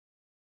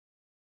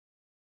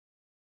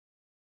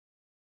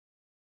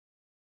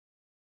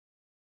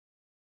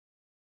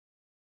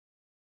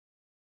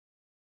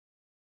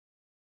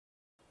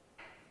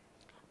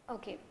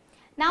Okay.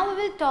 Now we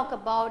will talk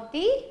about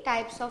the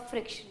types of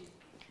friction.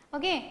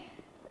 Okay.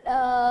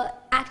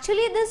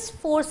 Actually, this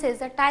forces,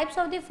 the types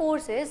of the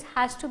forces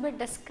has to be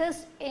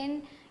discussed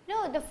in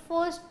the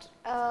first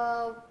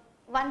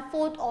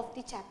 1/4 of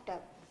the chapter.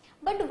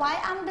 But why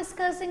I am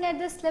discussing at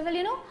this level,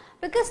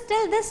 because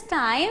till this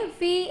time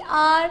we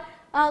are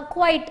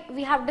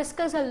we have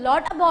discussed a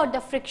lot about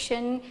the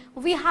friction,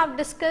 we have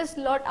discussed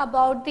a lot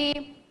about the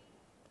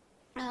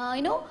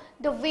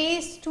the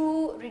ways to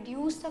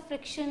reduce the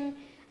friction,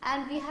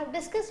 and we have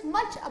discussed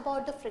much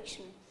about the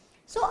friction.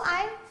 So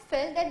I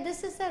felt that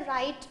this is the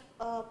right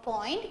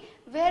point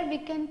where we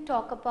can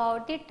talk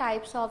about the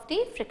types of the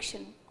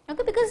friction,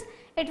 okay, because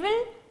it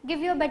will give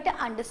you a better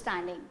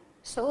understanding.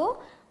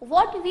 So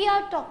what we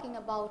are talking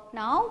about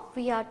now,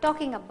 we are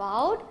talking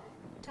about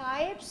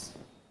types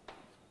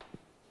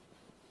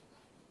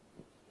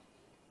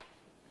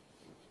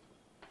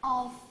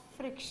of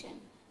friction.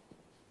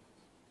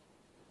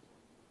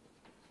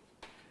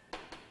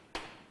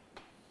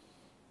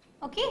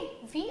 Okay,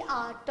 we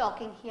are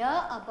talking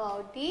here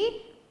about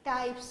the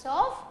types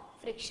of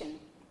friction.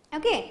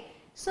 Okay,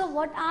 so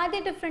what are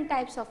the different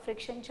types of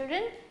friction,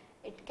 children?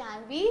 It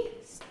can be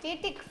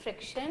static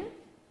friction,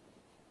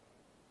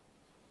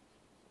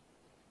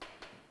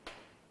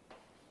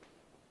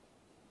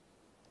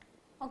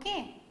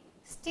 okay,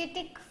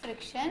 static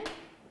friction,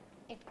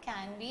 it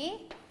can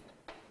be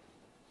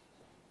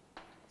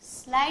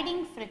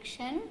sliding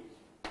friction,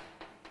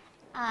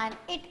 and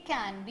it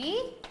can be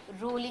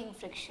rolling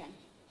friction.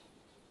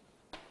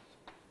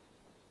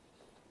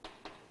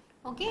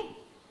 Okay.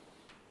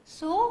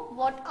 So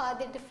what are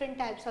the different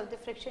types of the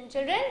friction,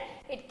 children?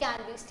 It can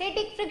be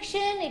static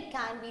friction, it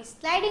can be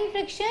sliding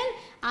friction,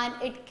 and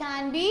it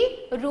can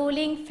be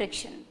rolling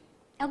friction.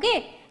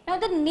 Okay. Now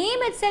the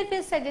name itself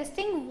is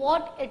suggesting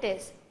what it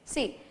is.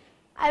 See,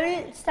 I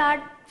will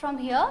start from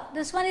here.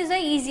 This one is the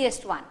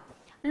easiest one.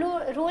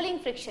 Rolling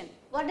friction.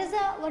 What is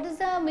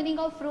the meaning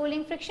of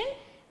rolling friction?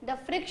 The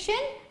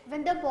friction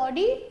when the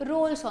body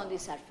rolls on the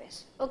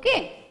surface.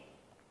 Okay.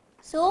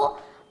 So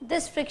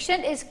this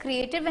friction is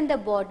created when the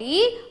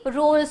body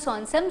rolls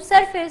on some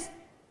surface.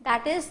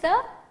 That is the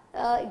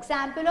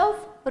example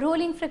of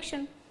rolling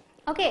friction.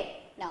 Okay.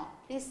 Now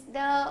this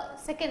the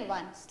second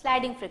one,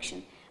 sliding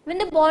friction. When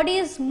the body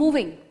is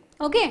moving,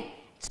 okay,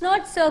 it's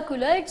not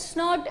circular, it's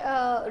not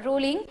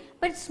rolling,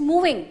 but it's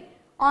moving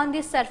on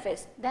the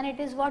surface, then it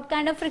is what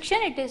kind of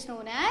friction? It is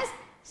known as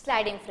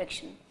sliding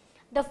friction.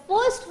 The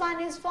first one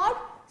is what?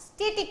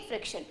 Static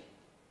friction.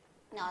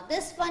 Now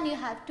this one you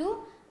have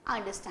to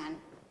understand.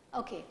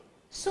 Okay,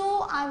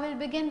 so I will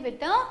begin with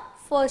the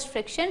first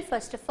friction.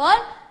 First of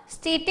all,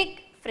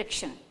 static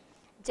friction.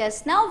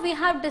 Just now we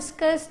have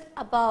discussed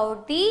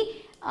about the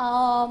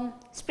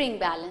spring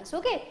balance.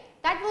 Okay,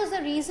 that was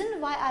the reason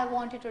why I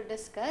wanted to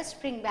discuss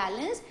spring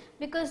balance,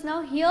 because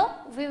now here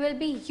we will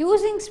be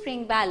using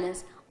spring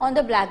balance on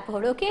the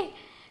blackboard. Okay,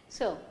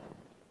 so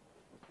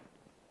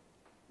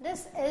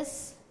this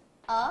is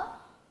a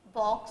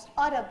box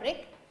or a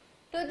brick.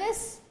 To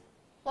this,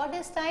 what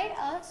is tied?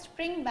 A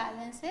spring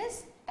balance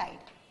is tied.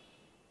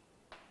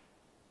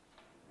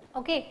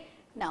 Okay,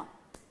 now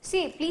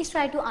see, please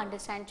try to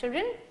understand,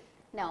 children.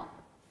 Now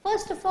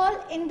first of all,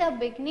 in the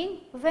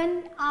beginning,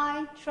 when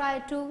I try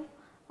to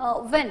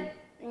when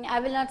I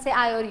will not say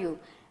I or you,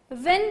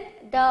 when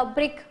the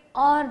brick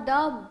or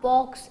the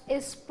box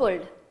is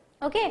pulled,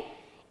 okay,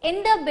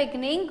 in the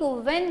beginning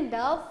when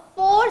the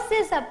force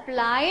is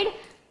applied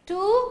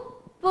to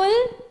pull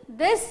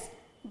this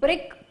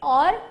brick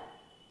or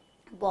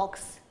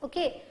box,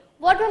 okay,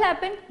 what will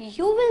happen?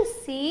 You will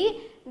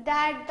see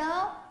that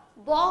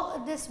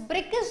this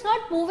brick is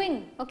not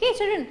moving. Okay,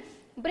 children,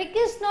 brick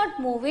is not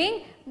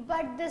moving,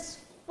 but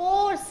this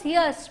force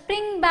here,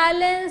 spring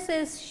balance,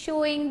 is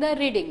showing the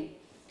reading.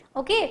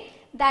 Okay,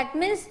 that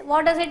means,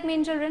 what does it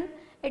mean, children?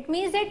 It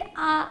means that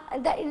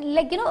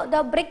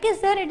the brick is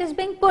there, it is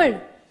being pulled.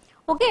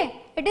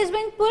 Okay, it is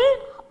being pulled.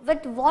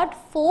 With what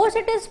force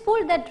it is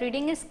pulled, that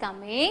reading is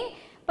coming,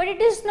 but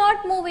it is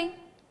not moving.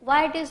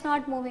 Why it is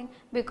not moving?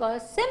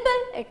 Because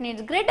simple, it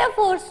needs greater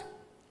force,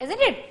 isn't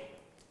it?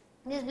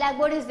 This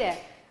blackboard is there,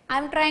 I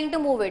am trying to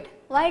move it.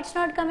 Why it's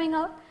not coming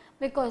out?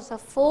 Because the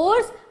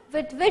force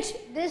with which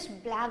this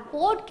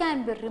blackboard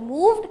can be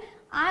removed,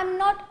 I am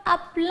not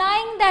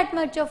applying that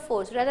much of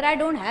force, rather I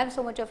don't have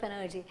so much of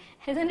energy,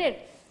 isn't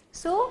it?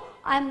 So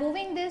I am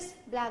moving this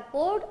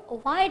blackboard.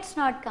 Why it's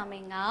not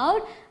coming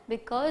out?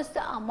 Because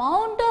the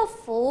amount of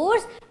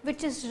force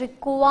which is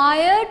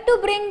required to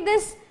bring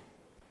this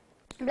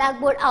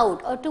blackboard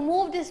out or to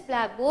move this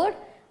blackboard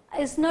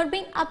is not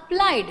being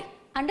applied.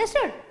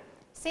 Understood?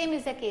 Same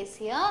is the case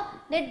here,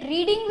 that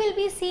reading will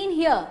be seen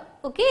here.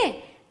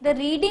 Okay, the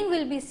reading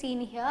will be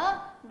seen here,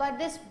 but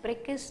this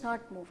brick is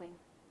not moving.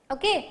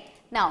 Okay,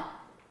 now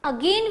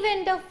again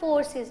when the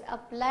force is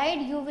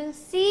applied, you will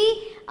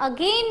see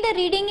again the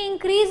reading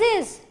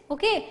increases.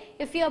 Okay,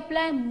 if you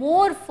apply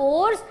more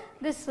force,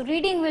 this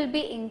reading will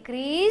be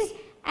increased,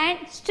 and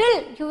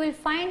still you will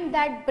find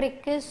that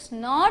brick is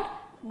not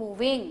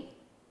moving.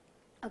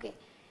 Okay,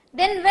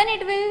 then when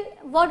it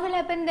will, what will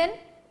happen then?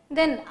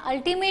 then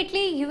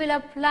ultimately you will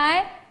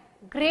apply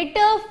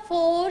greater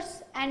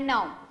force. And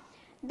now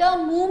the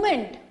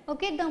moment,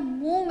 okay, the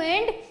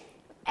moment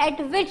at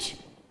which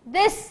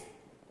this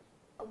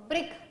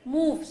brick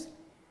moves,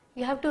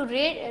 you have to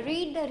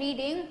read the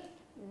reading.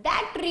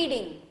 That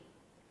reading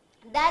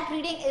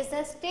is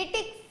the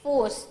static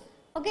force.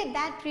 Okay,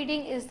 that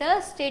reading is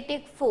the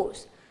static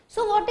force.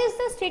 So what is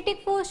the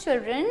static force,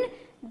 children?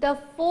 The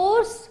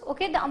force,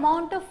 okay, the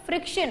amount of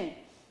friction,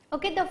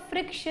 okay, the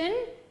friction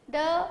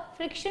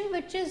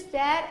which is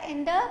there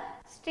in the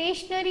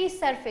stationary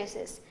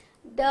surfaces,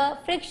 the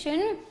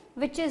friction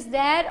which is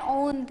there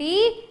on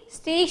the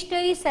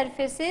stationary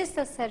surfaces,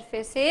 the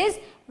surfaces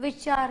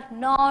which are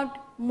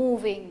not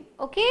moving.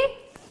 Okay.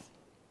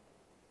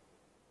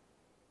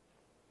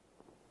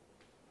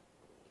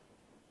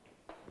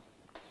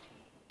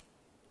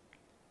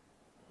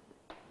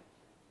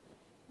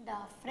 The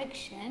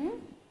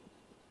friction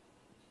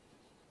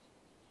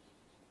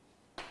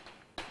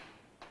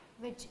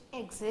which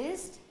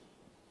exists,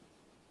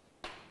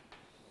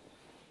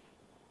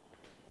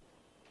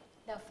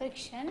 the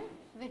friction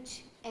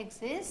which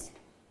exists,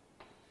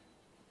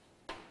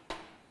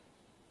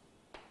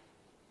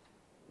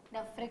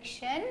 the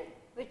friction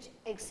which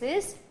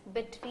exists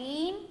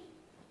between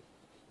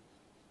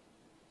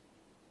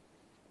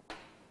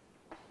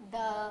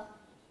the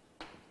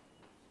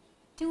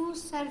two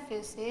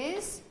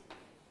surfaces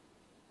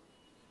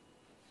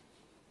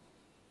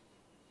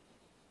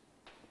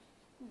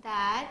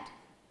that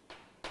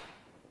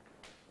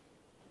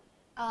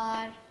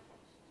are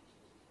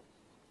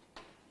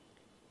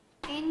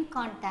in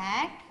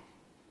contact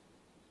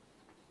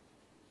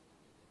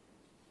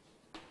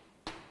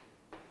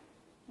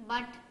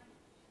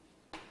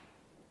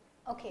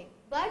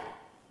but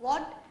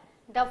what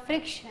the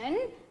friction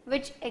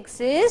which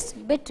exists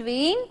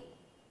between,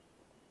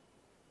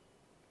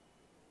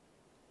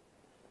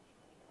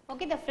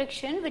 okay, the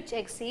friction which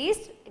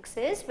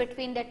exists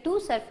between the two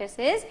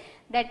surfaces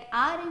that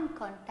are in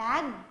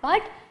contact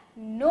but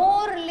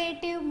no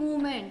relative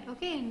movement,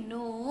 okay,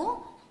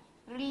 no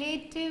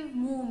relative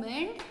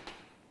movement,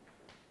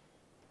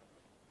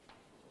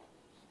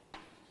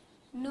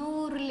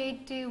 no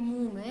relative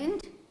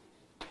movement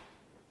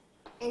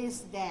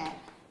is there.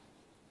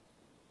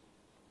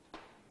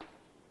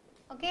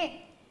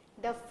 Okay,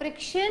 the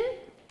friction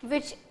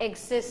which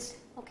exists,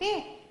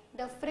 okay,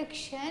 the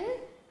friction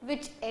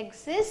which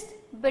exists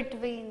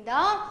between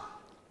the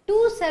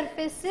two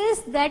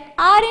surfaces that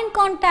are in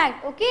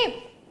contact,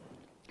 okay,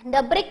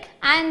 the brick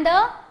and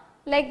the,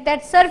 like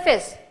that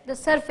surface, the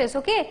surface,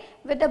 okay,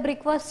 where the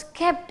brick was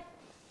kept,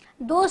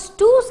 those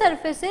two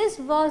surfaces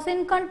was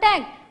in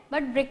contact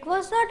but brick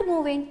was not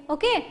moving,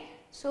 okay.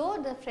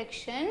 So the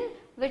friction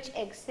which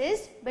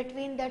exists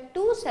between the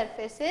two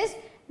surfaces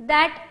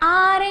that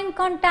are in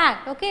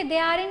contact, okay, they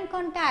are in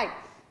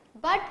contact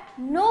but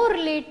no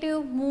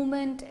relative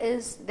movement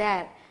is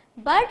there,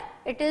 but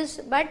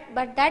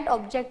that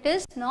object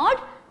is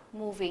not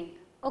moving,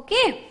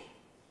 okay.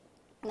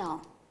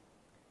 Now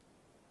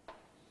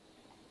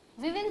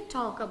we will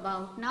talk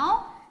about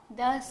now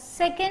the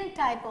second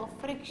type of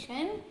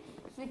friction,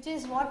 which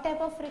is what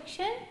type of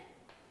friction?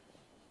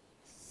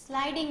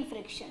 Sliding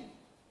friction.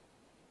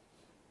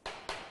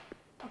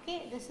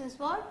 Okay, this is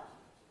what?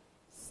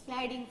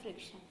 Sliding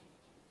friction.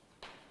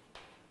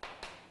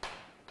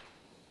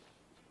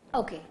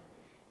 Okay,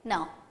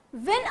 now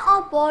when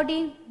our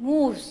body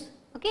moves,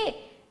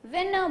 okay,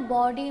 when a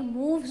body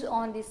moves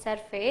on the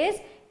surface,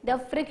 the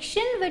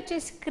friction which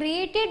is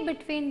created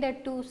between the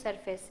two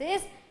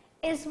surfaces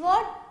is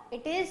what?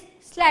 It is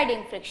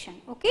sliding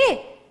friction,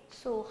 okay.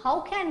 So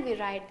how can we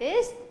write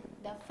this?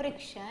 The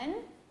friction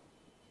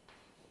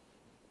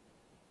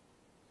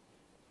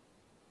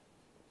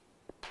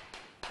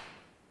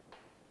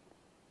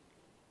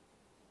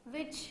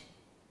which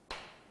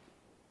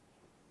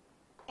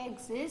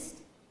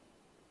exists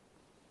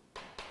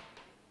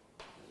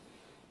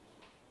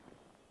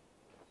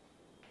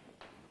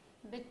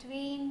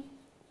between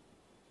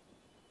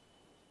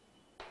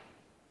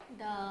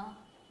the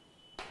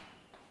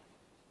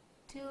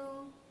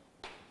two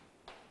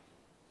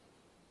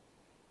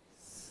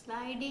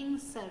sliding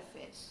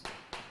surface.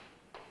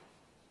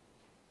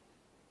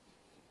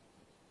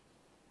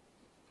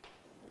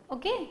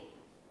 Okay,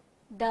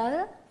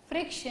 the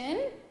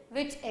friction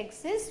which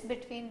exists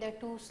between the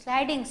two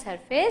sliding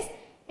surface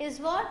is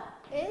what?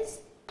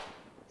 Is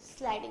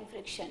sliding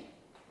friction.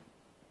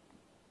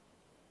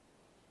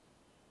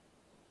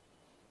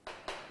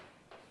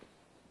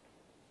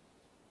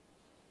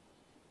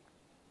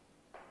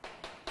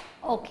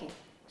 Okay,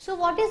 so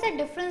what is the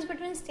difference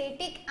between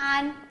static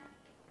and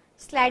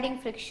sliding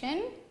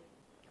friction?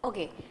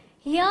 Okay,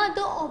 here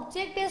the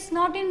object is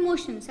not in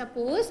motion.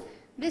 Suppose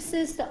this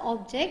is the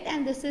object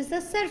and this is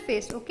the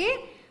surface,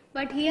 okay,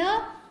 but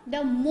here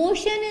the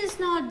motion is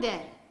not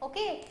there,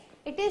 okay,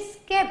 it is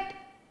kept,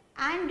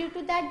 and due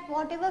to that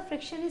whatever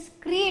friction is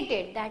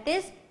created, that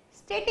is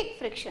static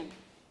friction.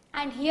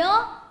 And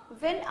here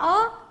when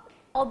a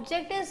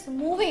object is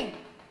moving,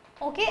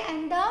 okay,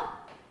 and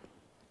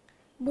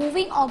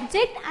moving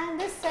object and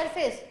this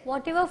surface,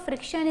 whatever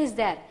friction is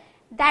there,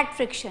 that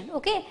friction,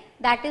 okay,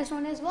 that is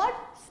known as what?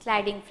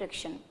 Sliding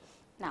friction.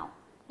 Now,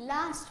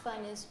 last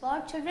one is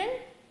what, children?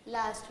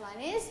 Last one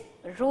is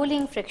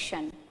rolling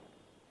friction.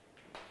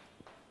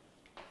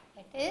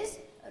 It is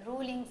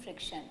rolling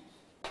friction.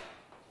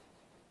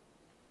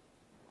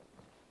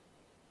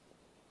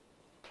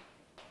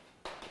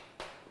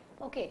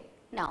 Okay,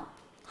 now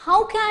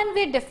how can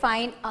we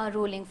define a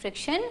rolling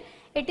friction?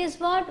 It is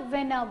what?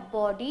 When a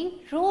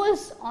body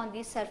rolls on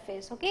the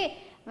surface, okay.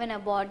 When a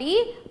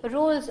body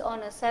rolls on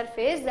a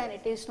surface, then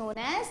it is known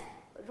as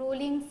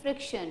rolling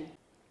friction.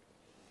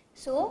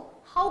 So,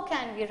 how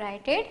can we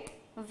write it?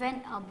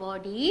 When a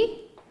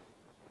body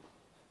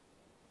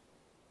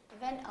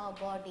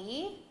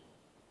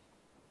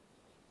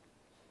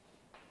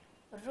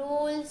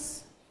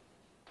rolls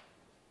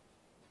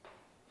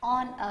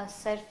on a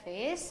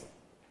surface,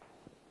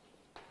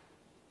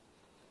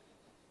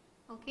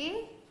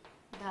 okay,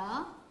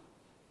 the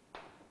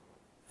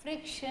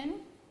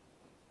friction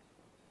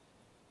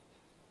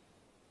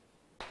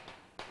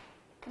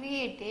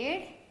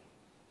created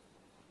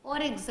or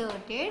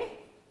exerted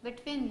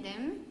between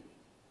them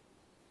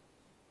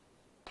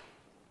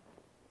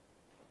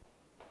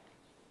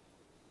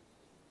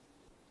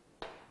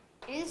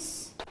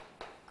is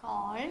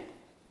called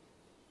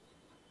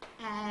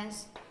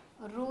as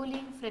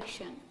rolling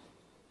friction.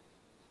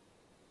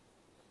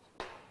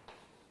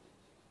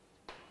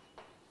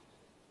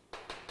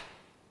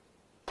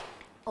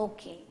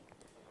 Okay,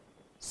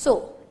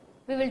 so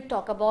we will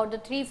talk about the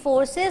three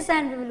forces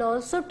and we will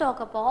also talk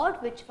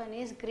about which one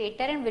is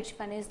greater and which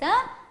one is the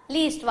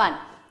least one.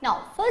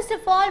 Now, first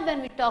of all,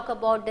 when we talk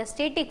about the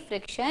static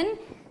friction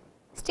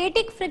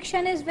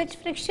is which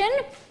friction?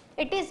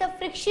 It is a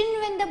friction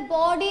when the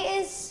body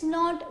is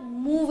not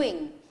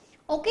moving.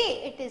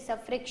 Okay, it is a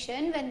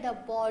friction when the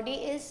body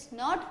is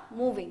not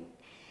moving.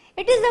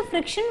 It is a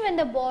friction when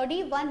the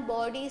one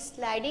body is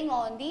sliding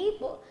on the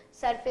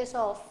surface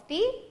of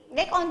the,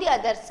 like on the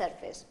other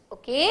surface.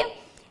 Okay,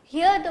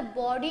 here the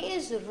body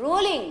is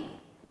rolling.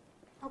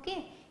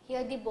 Okay,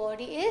 here the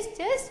body is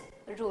just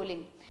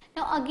rolling.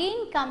 Now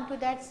again come to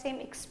that same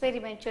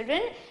experiment,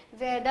 children,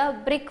 where the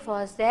brick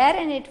was there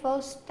and it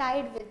was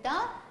tied with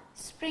the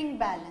spring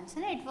balance,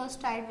 and it was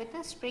tied with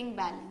a spring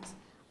balance.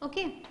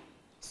 Okay,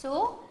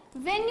 so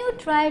when you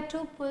try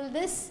to pull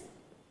this,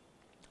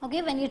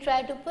 okay, when you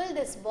try to pull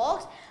this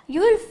box, you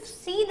will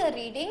see the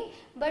reading,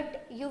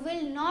 but you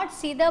will not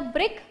see the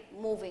brick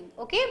moving.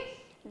 Okay,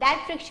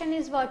 that friction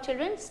is what,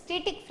 children?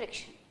 Static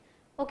friction.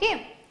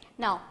 Okay,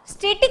 now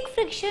static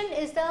friction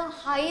is the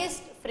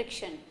highest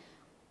friction,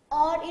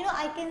 or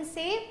I can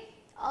say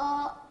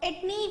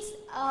it needs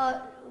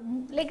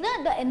like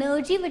the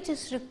energy which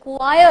is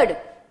required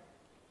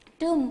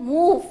to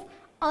move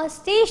a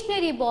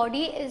stationary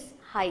body is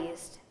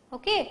highest.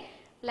 Okay,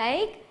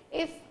 like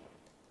if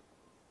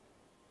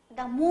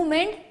the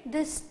moment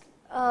this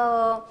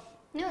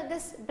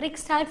this brick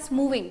starts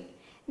moving,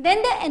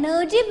 then the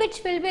energy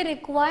which will be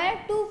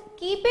required to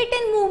keep it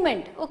in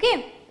movement,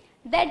 okay,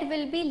 that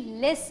will be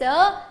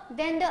lesser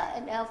than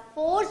the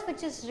force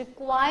which is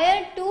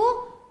required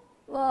to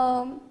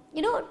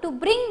to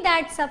bring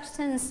that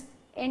substance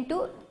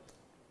into,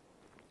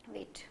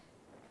 wait,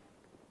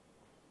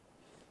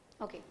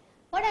 okay,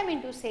 what I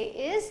mean to say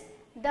is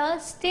the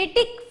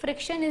static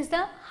friction is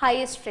the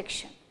highest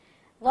friction.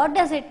 What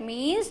does it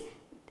mean?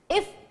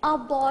 If a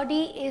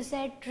body is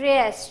at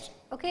rest,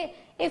 okay,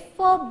 if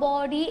a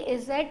body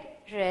is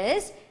at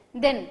rest,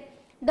 then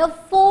the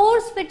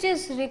force which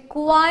is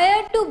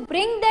required to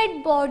bring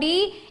that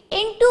body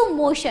into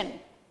motion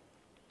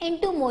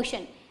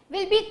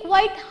will be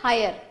quite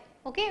higher,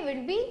 okay,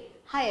 will be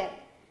higher.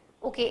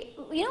 Okay,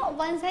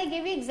 once I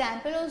gave you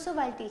example also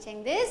while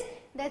teaching this,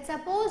 that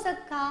suppose a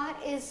car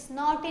is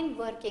not in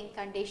working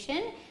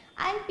condition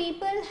and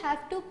people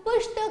have to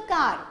push the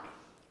car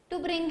to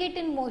bring it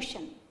in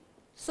motion.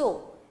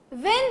 So,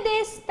 when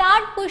they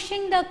start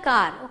pushing the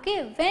car,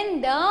 okay,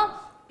 when the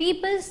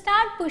people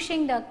start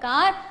pushing the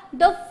car,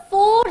 the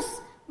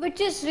force which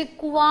is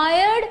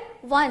required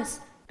once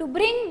to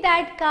bring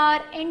that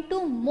car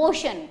into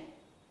motion,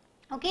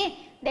 okay,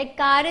 that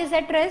car is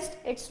at rest,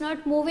 it's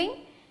not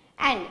moving,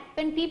 and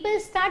when people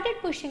started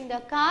pushing the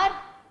car,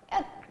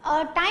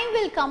 a time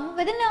will come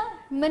within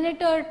a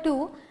minute or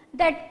two,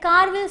 that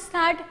car will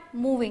start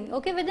moving,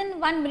 okay, within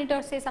 1 minute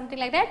or say something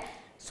like that.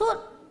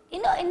 So,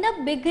 in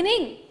the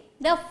beginning,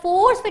 the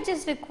force which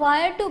is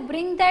required to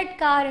bring that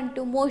car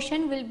into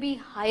motion will be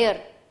higher.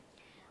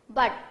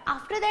 But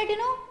after that,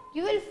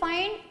 you will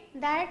find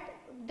that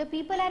the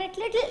people are at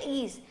little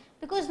ease,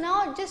 because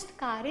now just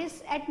car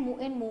is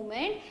in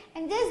movement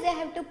and just they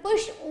have to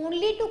push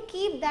only to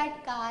keep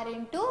that car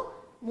into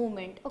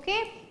movement.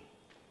 Okay,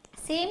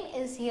 same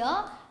is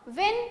here.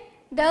 When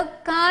the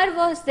car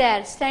was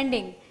there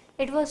standing,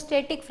 it was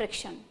static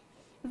friction.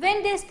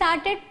 When they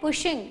started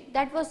pushing,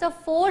 that was the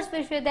force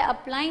which they were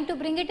applying to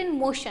bring it in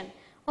motion.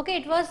 Okay,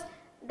 it was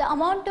the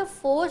amount of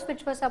force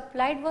which was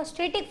applied was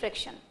static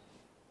friction.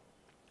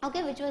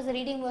 Okay, which was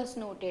reading was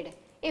noted,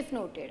 if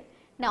noted.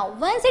 Now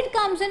once it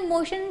comes in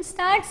motion,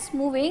 starts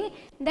moving,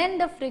 then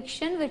the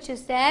friction which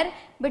is there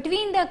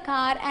between the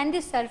car and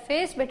the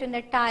surface, between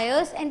the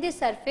tires and the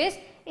surface,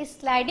 is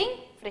sliding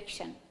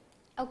friction.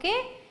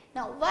 Okay.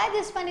 Now why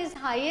this one is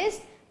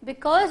highest?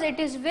 Because it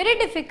is very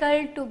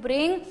difficult to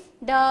bring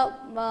the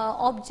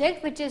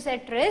object which is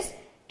at rest,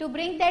 to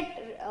bring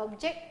that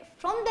object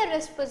from the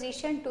rest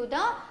position to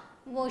the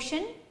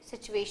motion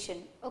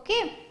situation.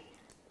 Okay.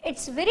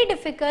 It's very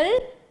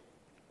difficult.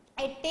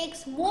 It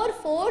takes more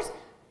force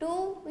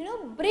to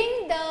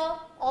bring the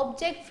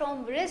object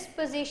from rest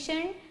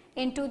position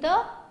into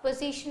the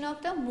position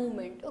of the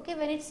movement. Okay,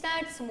 when it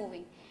starts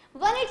moving.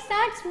 When it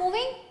starts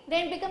moving,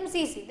 then it becomes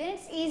easy. Then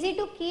it's easy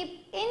to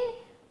keep in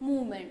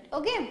movement.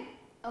 Okay.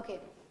 Okay.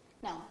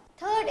 Now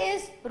third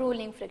is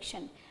rolling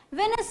friction.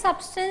 When a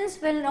substance,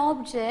 when an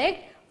object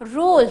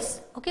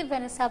rolls, okay,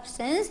 when a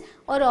substance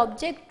or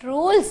object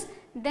rolls,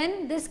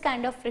 then this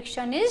kind of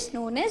friction is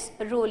known as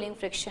rolling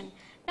friction.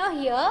 Now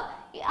here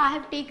I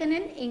have taken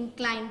an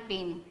inclined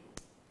plane,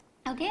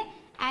 okay,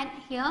 and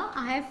here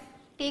I have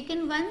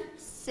taken one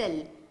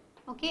cell,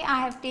 okay,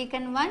 I have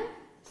taken one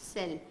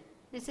cell.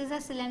 This is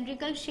a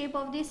cylindrical shape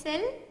of the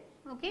cell,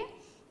 okay.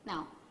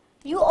 Now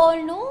you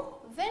all know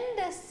when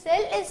the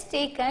cell is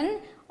taken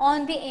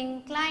on the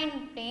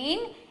inclined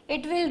plane,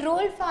 it will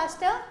roll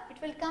faster,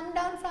 it will come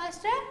down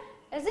faster,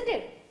 isn't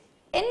it?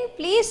 In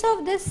place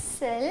of this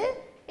cell,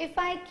 if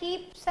I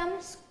keep some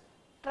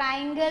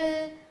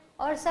triangle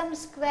or some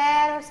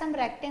square or some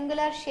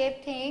rectangular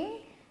shape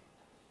thing,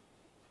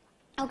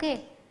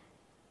 okay,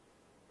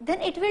 then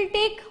it will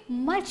take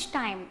much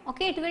time,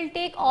 okay, it will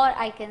take, or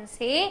I can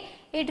say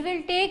it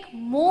will take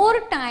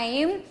more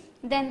time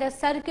than the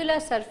circular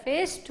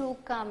surface to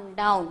come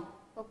down,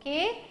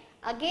 okay.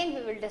 Again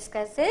we will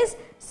discuss this.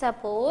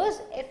 Suppose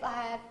if I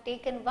have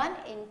taken one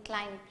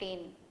inclined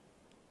plane,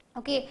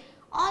 okay,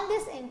 on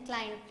this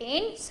inclined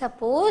plane,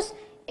 suppose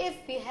if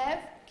we have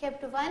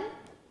kept one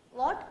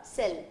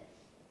cell,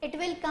 it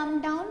will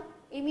come down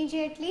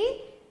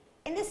immediately.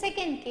 In the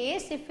second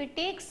case, if we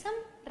take some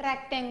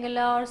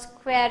rectangular or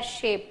square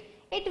shape,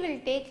 it will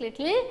take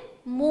little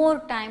more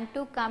time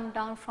to come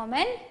down from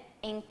an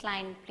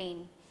inclined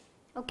plane.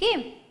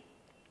 Okay.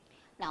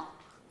 Now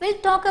we'll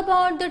talk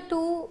about the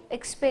two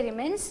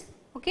experiments.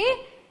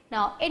 Okay.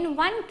 Now in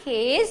one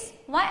case,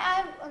 why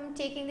I am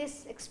taking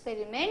this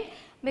experiment?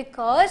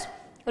 Because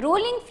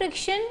rolling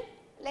friction,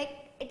 like,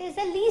 it is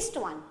the least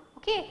one.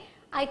 Okay.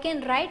 I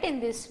can write in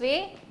this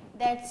way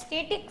that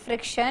static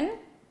friction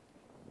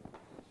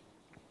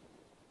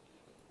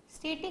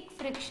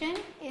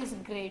is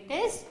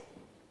greatest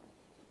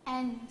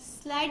and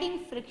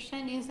sliding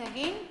friction is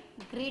again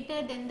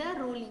greater than the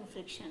rolling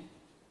friction.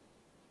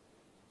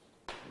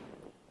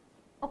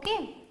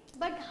 Okay,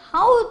 but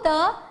how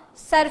the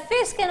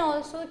surface can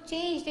also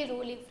change the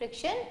rolling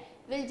friction,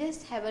 we'll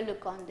just have a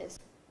look on this.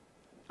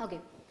 Okay,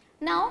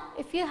 now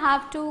if you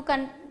have to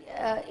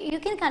you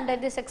can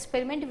conduct this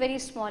experiment, very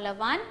smaller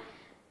one.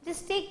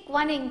 Just take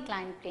one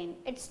inclined plane.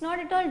 It's not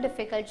at all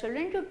difficult,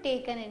 children, to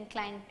take an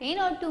inclined plane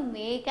or to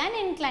make an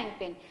inclined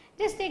plane.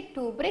 Just take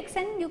two bricks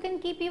and you can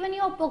keep even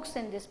your books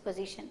in this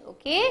position.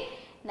 Okay.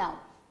 Now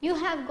you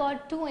have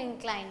got two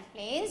inclined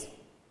planes.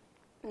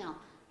 Now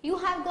you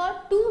have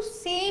got two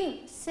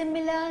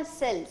similar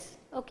cells.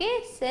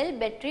 Okay, cell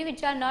battery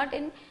which are not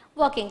in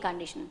working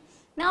condition.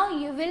 Now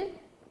you will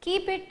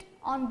keep it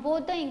on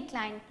both the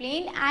inclined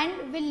plane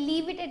and will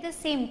leave it at the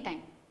same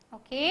time.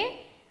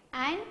 Okay,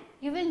 and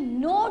you will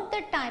note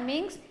the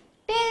timings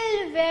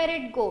till where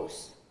it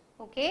goes.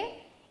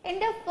 Okay, in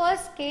the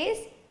first case,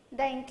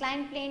 the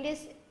inclined plane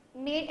is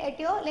made at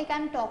your, like I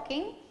am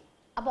talking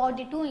about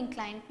the two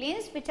inclined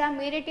planes which are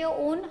made at your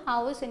own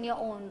house, in your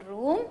own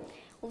room.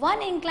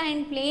 One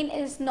inclined plane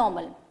is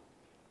normal.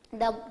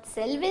 The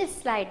cell will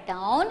slide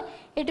down,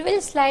 it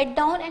will slide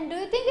down, and do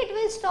you think it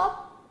will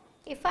stop?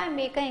 If I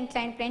make an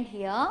inclined plane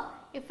here,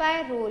 if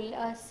I roll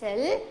a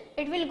cell,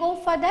 it will go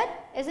further,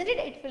 isn't it?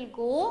 It will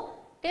go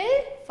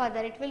till further,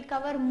 it will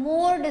cover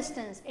more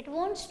distance, it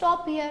won't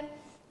stop here,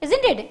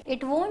 isn't it?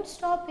 It won't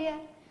stop here.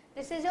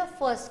 This is your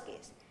first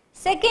case.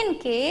 Second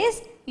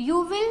case,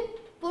 you will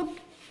put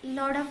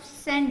lot of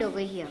sand over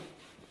here.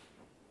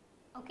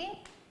 Okay,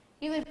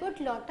 you will put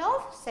lot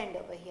of sand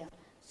over here.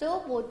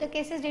 So both the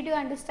cases, did you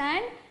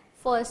understand?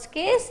 First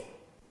case,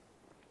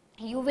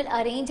 you will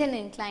arrange an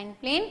inclined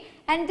plane,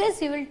 and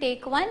this you will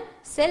take one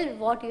cell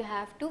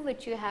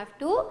which you have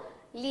to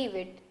leave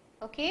it.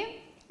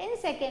 Okay. In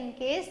second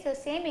case, the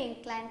same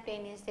inclined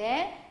plane is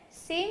there,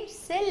 same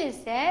cell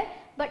is there,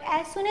 but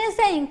as soon as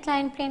the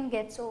inclined plane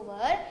gets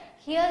over,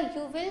 here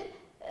you will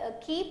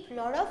keep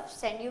lot of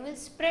sand, you will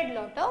spread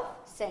lot of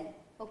sand.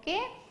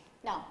 Okay.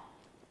 Now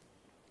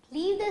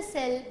leave the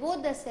cell,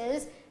 both the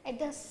cells at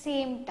the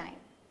same time,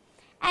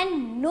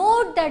 and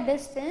note the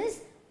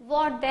distance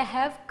what they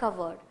have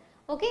covered.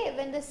 Okay,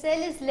 when the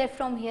cell is left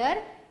from here,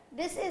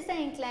 this is the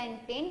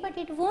inclined plane, but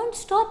it won't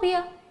stop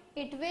here.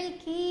 It will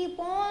keep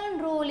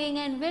on rolling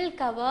and will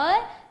cover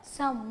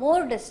some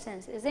more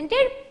distance, isn't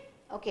it?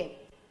 Okay.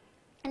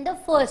 In the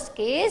first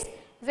case,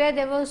 where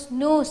there was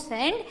no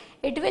sand,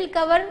 it will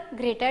cover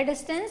greater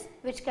distance,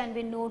 which can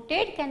be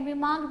noted, can be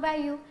marked by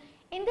you.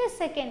 In the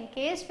second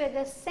case, where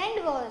the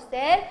sand was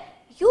there,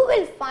 you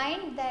will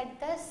find that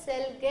the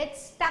cell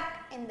gets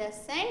stuck in the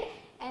sand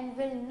and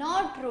will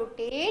not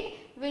rotate,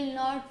 will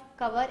not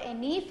cover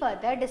any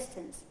further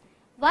distance.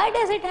 Why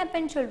does it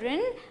happen,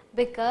 children?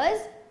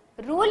 Because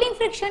rolling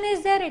friction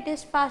is there, it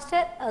is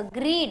faster,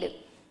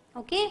 agreed,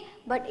 okay,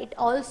 but it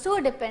also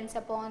depends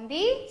upon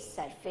the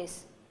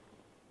surface.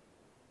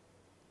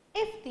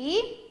 If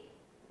the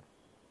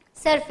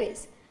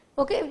surface,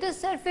 okay, if the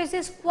surface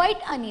is quite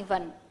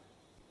uneven,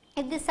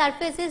 if the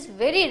surface is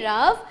very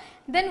rough,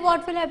 then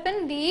what will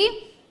happen?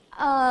 The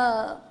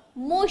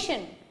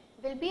motion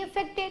will be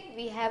affected.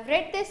 We have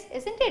read this,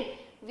 isn't it?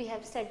 We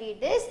have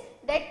studied this,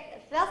 that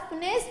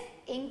roughness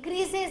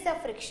increases the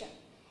friction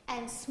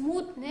and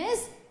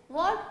smoothness,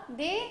 what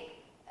will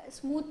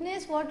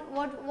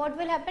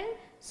happen?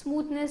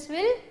 Smoothness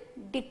will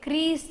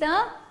decrease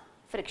the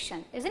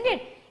friction, isn't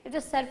it? If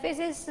the surface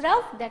is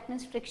rough, that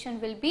means friction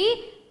will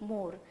be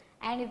more,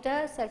 and if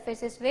the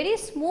surface is very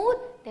smooth,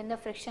 then the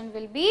friction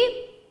will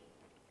be,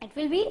 it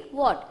will be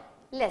what?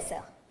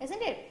 Lesser,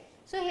 isn't it?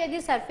 So here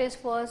the surface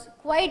was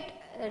quite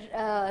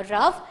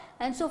rough,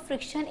 and so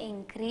friction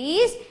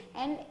increased,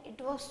 and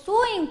it was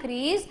so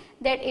increased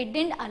that it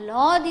didn't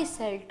allow the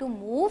cell to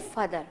move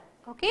further.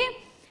 Okay.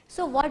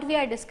 So what we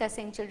are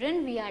discussing,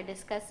 children? We are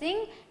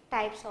discussing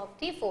types of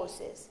the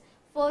forces.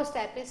 First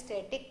type is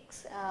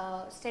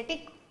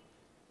static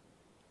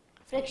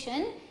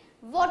friction.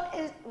 What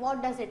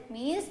does it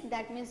mean?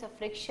 That means the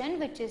friction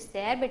which is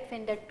there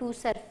between the two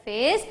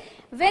surface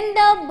when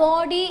the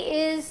body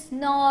is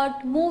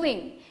not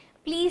moving.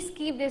 Please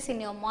keep this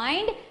in your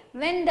mind.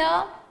 When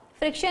the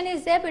friction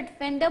is there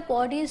when the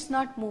body is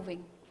not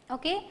moving.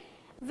 Okay.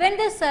 When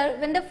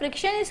the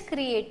friction is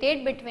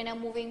created between a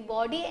moving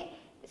body,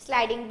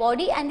 sliding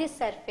body and the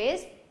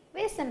surface,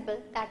 very simple,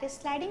 that is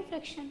sliding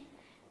friction.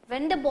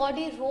 When the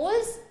body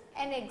rolls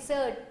and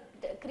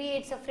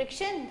creates a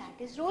friction,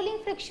 that is rolling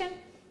friction.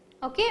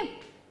 Okay.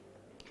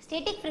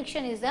 Static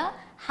friction is the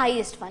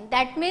highest one.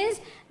 That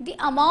means the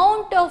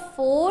amount of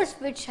force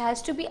which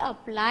has to be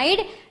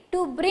applied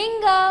to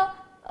bring a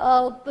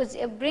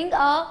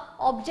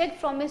object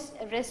from its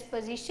rest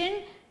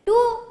position to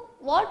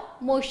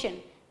what?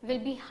 Motion will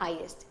be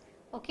highest.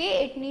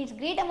 Okay. It needs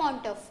great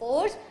amount of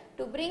force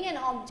to bring an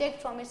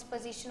object from its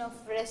position of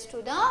rest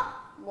to the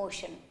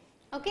motion.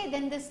 Okay.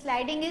 Then the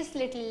sliding is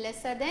little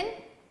lesser than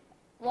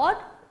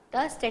what?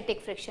 The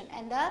static friction,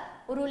 and the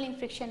rolling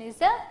friction is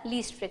the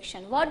least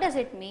friction. What does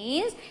it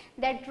mean?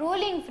 That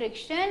rolling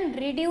friction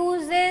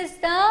reduces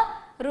the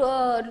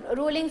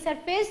rolling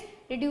surface,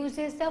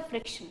 reduces the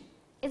friction,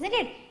 isn't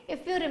it?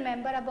 If you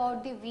remember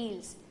about the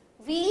wheels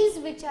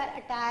which are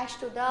attached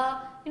to the,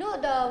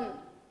 the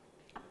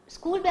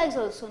school bags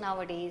also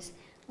nowadays,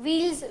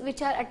 wheels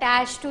which are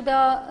attached to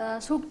the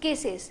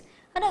suitcases.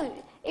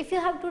 If you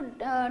have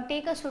to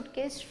take a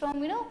suitcase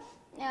from,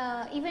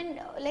 even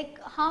like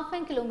half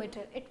a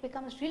kilometer, it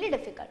becomes really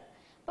difficult.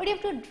 But you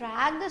have to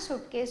drag the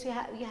suitcase, you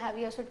have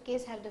your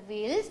suitcase have the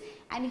wheels,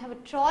 and you have a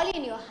trolley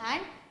in your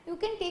hand, you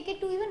can take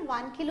it to even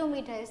 1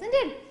 kilometer, isn't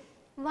it?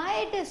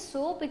 Why it is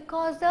so?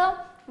 Because the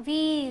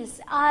wheels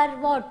are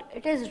what?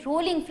 It is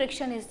rolling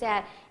friction is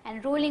there,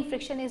 and rolling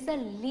friction is the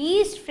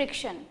least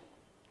friction.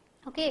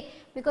 Okay,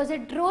 because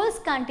it rolls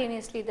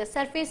continuously, the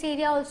surface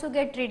area also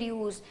get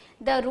reduced.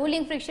 The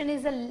rolling friction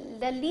is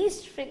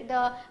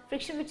the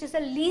friction which is the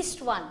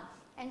least one,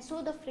 and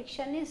so the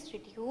friction is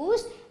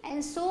reduced,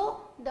 and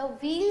so the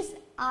wheels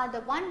are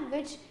the one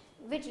which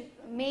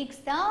makes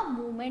the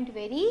movement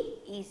very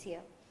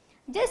easier.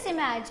 Just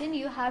imagine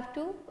you have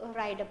to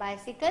ride a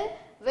bicycle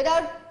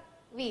without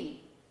wheel.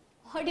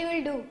 What you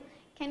will do?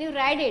 Can you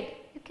ride it?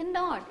 You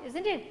cannot,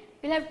 isn't it?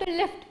 You will have to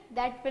lift.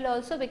 That will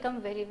also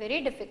become very,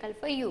 very difficult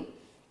for you,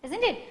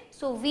 isn't it?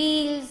 So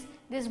wheels,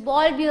 these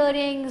ball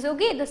bearings,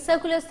 okay, the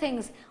circular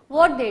things,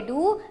 what they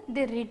do?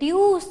 They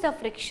reduce the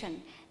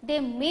friction. They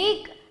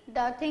make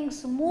the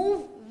things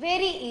move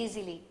very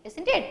easily,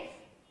 isn't it?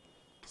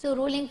 So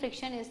rolling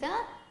friction is the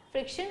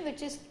friction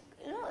which is,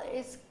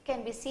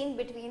 can be seen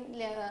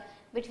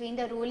between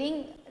the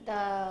rolling,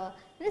 the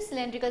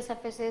cylindrical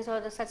surfaces or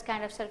the such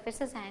kind of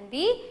surfaces and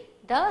the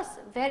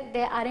where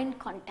they are in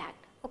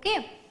contact.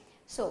 Okay.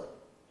 So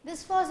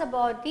this was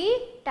about the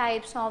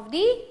types of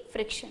the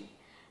friction.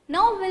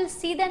 Now we will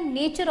see the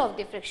nature of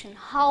the friction.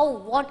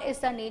 What is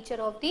the nature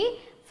of the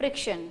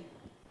friction?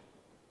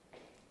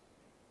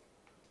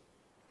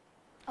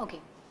 Okay.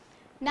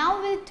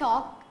 Now we will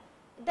talk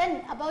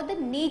then about the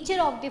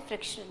nature of the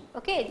friction.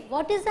 Okay.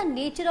 What is the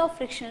nature of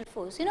frictional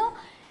force?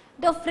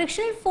 The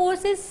frictional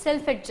force is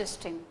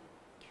self-adjusting.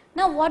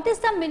 Now what is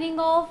the meaning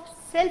of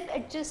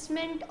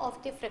self-adjustment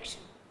of the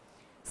friction?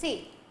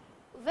 See,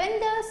 when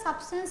the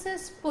substance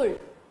is pulled,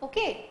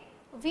 okay,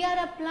 we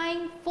are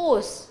applying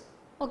force,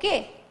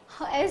 okay.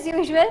 As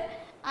usual,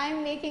 I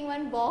am making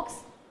one box.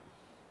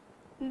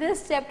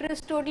 This chapter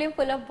is totally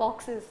full of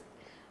boxes,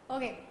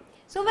 okay.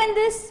 So when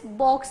this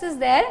box is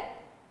there,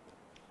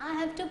 I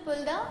have to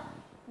pull the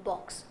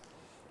box.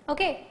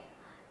 Okay.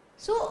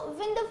 So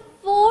when the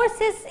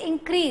force is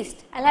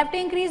increased, I'll have to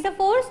increase the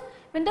force.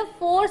 When the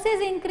force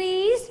is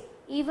increased,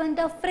 even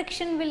the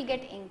friction will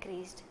get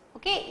increased.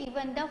 Okay,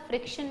 even the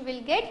friction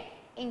will get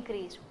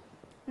increased.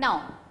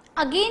 Now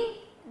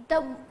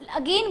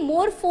again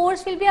more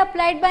force will be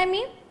applied by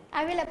me.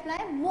 I will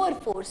apply more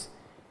force.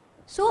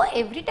 So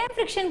every time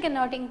friction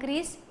cannot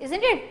increase,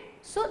 isn't it?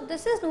 So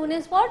this is known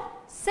as what?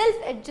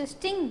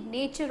 Self-adjusting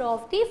nature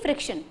of the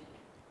friction.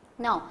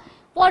 Now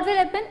what will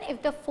happen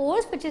if the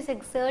force which is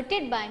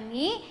exerted by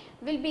me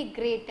will be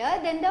greater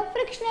than the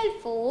frictional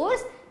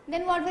force?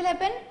 Then what will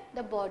happen?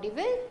 The body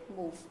will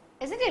move,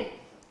 isn't it?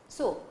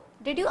 So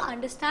did you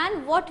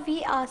understand what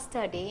we are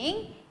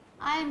studying?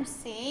 I am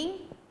saying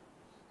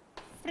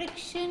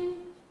friction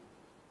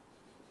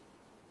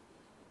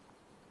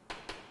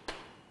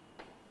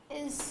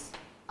is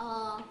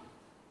a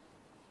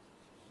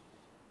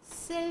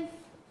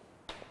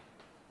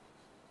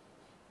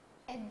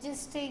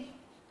self-adjusting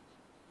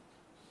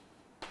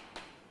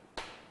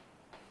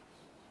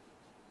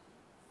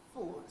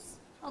force.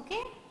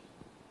 Okay,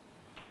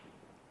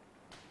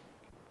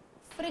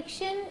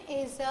 friction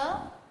is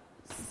a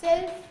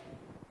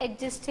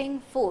self-adjusting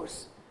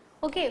force.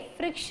 Okay,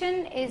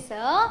 friction is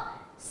a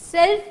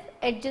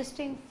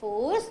self-adjusting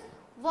force.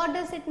 What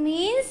does it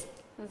mean?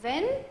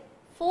 When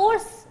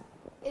force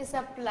is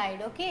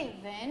applied, okay,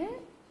 when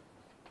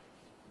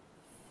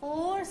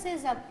force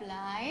is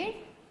applied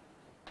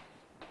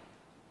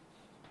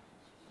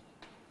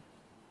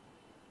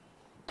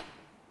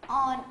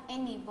on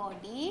any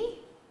body,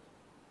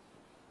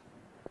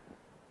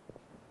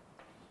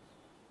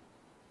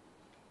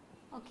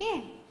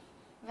 okay,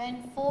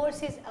 when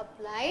force is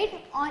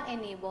applied on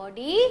any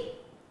body,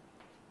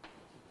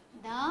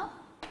 the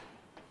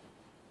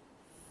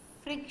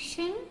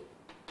friction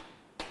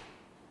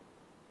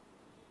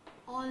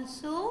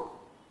also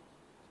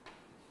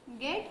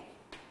get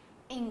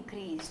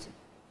increased.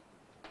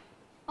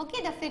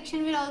 Okay, the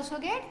friction will also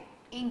get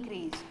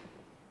increased.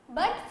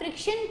 But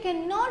friction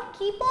cannot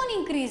keep on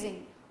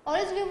increasing, or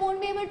else we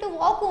won't be able to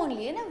walk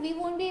only. You know? We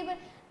won't be able,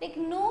 like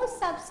no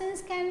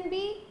substance can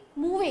be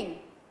moving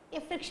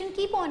if friction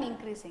keep on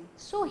increasing.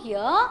 So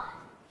here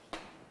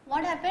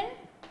what happened?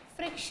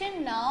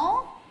 Friction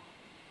now,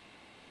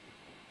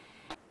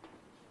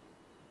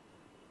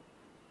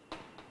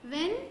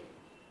 when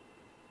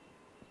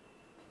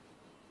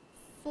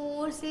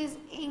force is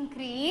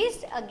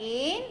increased,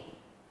 again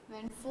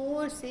when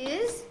force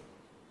is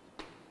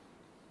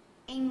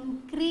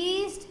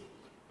increased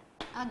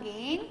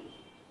again,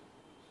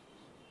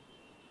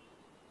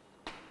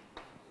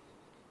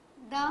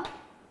 the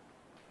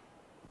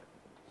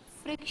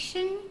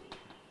friction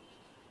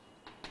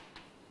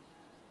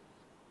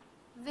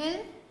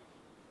will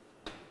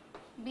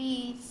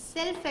be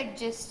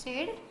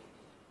self-adjusted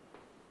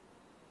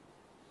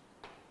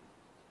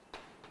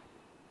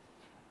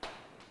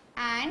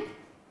and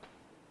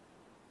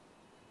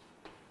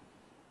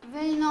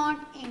will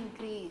not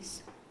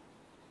increase.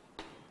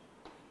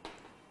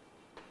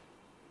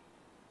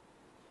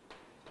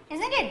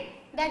 Isn't it?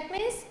 That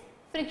means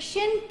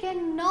friction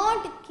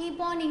cannot keep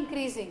on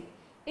increasing.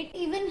 It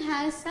even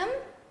has some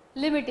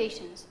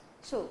limitations.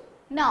 So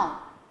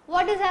now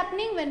what is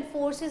happening when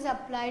force is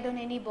applied on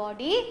any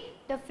body?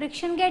 The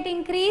friction get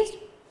increased.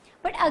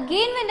 But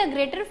again when a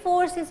greater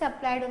force is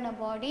applied on a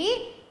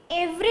body,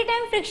 every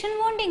time friction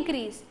won't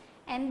increase.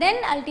 And then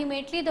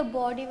ultimately the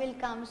body will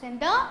comes in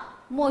the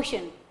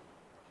motion.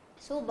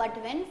 So,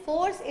 but when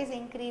force is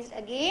increased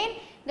again,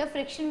 the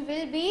friction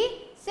will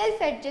be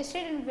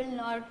self-adjusted and will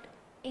not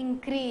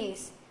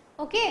increase.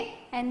 Okay,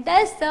 and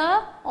thus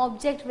the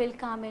object will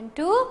come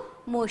into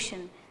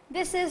motion.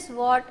 This is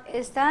what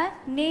is the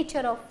nature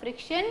of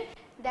friction,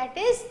 that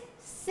is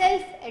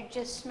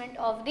self-adjustment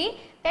of the,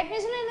 that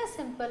means in a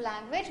simple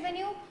language, when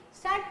you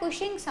start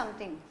pushing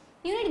something,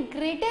 you need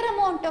greater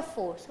amount of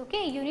force.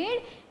 Okay, you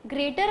need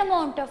greater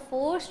amount of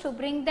force to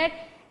bring that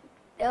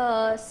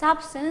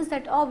substance,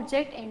 that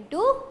object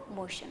into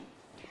motion.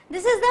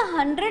 This is the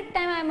 100th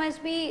time I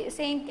must be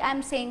saying, I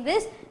am saying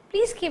this.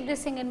 Please keep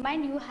this thing in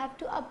mind. You have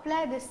to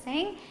apply this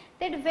thing,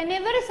 that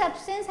whenever a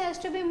substance has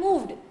to be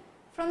moved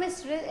from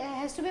its,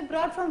 has to be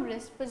brought from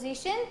rest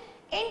position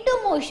into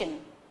motion,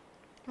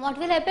 what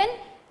will happen?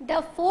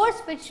 The force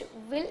which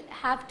will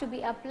have to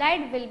be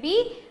applied will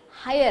be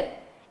higher.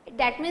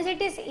 That means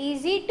it is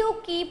easy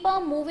to keep a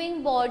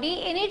moving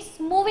body in its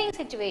moving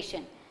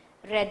situation,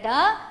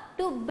 rather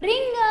to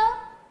bring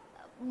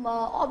a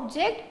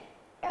object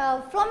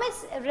from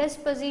its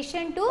rest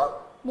position to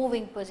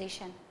moving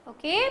position.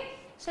 Okay,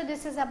 so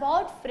this is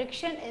about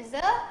friction is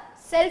a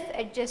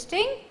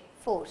self-adjusting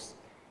force.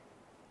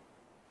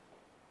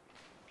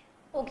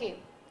 Okay,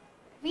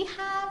 we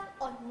have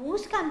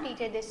almost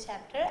completed this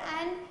chapter,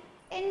 and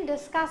in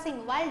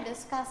discussing, while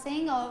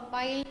discussing or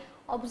while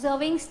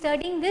observing,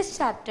 studying this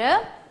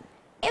chapter,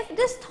 if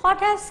this thought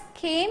has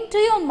came to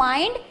your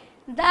mind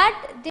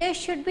that there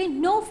should be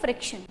no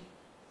friction,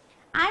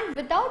 and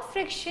without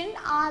friction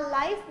our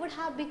life would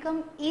have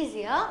become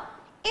easier,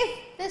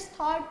 if this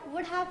thought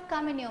would have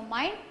come in your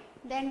mind,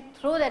 then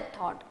throw that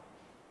thought.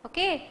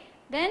 Okay,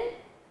 then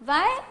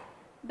why?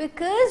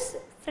 Because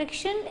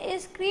friction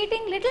is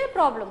creating little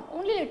problem,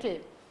 only little.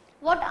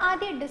 What are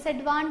the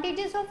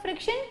disadvantages of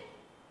friction?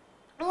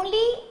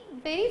 Only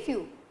very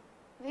few,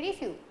 very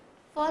few.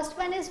 First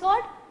one is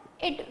what?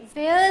 It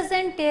wears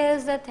and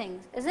tears the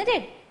things, isn't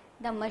it?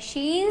 The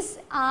machines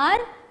are,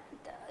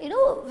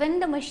 when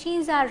the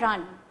machines are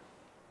run,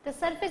 the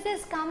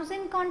surfaces comes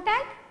in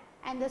contact,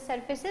 and the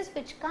surfaces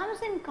which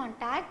comes in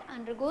contact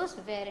undergoes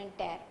wear and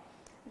tear.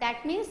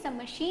 That means the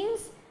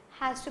machines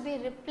has to be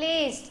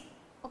replaced,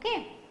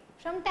 okay,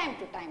 from time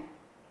to time.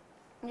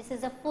 This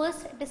is the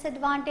first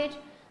disadvantage.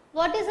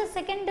 What is the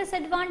second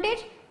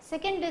disadvantage?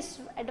 Second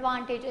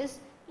disadvantage is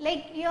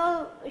like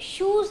your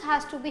shoes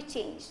has to be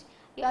changed,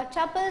 your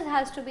chappals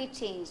has to be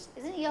changed,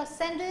 isn't it? Your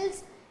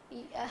sandals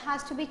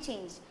has to be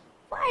changed.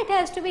 Why it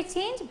has to be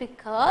changed?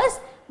 Because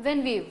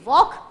when we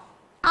walk,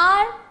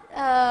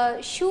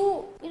 our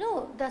shoe,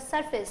 the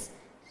surface,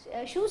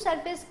 shoe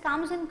surface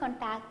comes in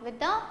contact with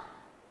the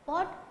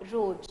what?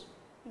 Roads.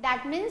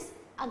 That means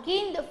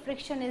again the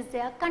friction is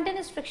there,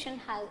 continuous friction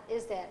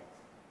is there.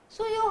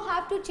 So you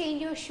have to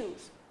change your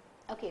shoes.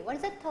 Okay, what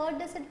is the third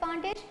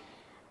disadvantage?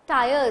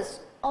 Tires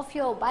of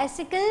your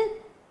bicycle,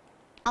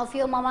 of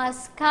your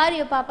mama's car,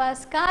 your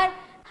papa's car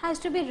has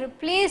to be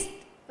replaced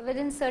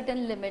within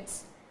certain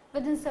limits,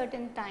 within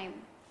certain time.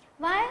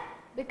 Why?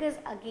 Because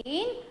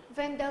again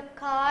when the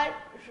car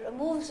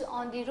moves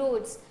on the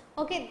roads,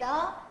 okay,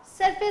 the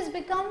surface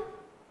become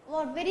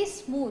what? Very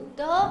smooth.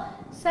 The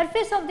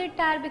surface of the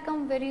tire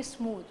become very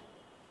smooth.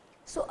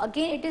 So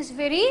again it is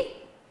very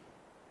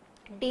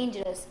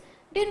dangerous.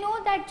 Do you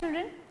know that,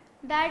 children,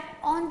 that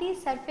on the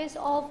surface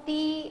of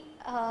the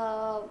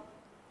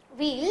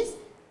wheels,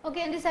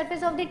 okay, on the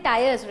surface of the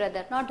tires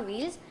rather, not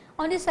wheels,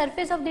 on the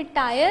surface of the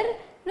tire,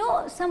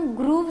 some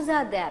grooves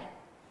are there.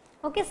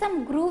 Okay,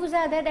 some grooves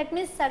are there. That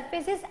means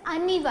surface is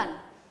uneven,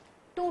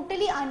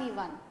 totally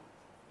uneven.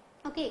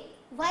 Okay,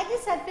 why the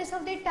surface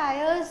of the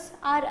tires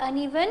are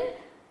uneven?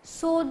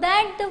 So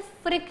that the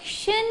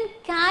friction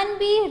can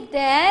be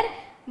there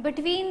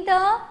between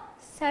the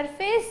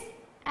surface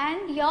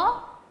and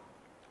your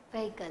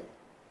vehicle.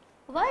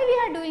 Why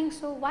we are doing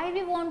so? Why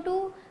we want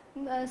to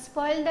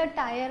spoil the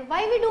tire?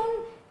 Why we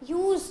don't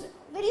use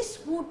very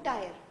smooth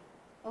tire?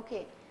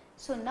 Okay,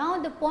 so now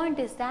the point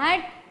is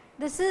that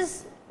this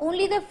is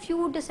only the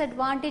few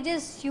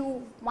disadvantages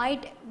you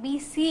might be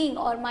seeing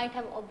or might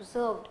have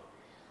observed,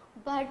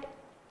 but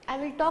I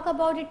will talk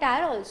about the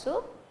tire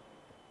also.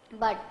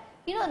 But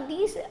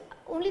these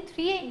only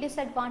 3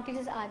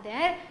 disadvantages are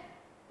there.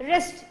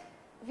 Rest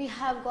we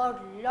have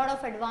got lot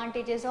of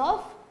advantages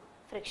of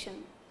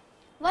friction.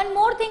 One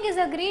more thing is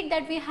agreed,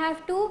 that we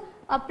have to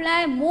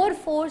apply more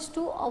force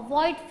to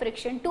avoid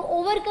friction, to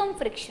overcome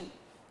friction,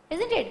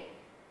 isn't it?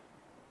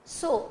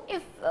 So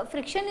if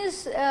friction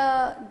is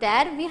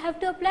there, we have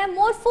to apply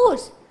more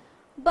force.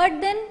 But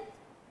then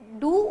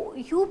do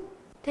you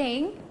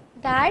think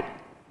that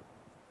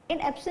in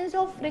absence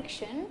of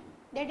friction,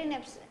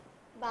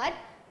 but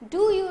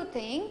do you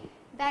think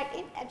that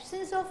in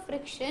absence of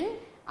friction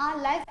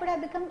our life would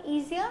have become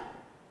easier?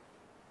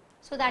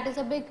 So that is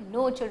a big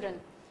no,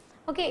 children.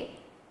 Okay,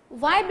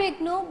 why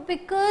big no?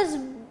 Because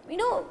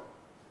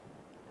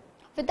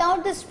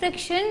without this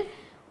friction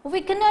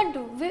we cannot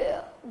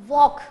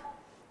walk,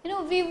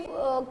 we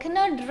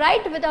cannot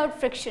write without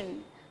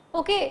friction.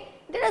 Okay,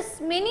 there are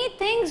many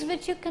things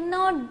which you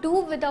cannot do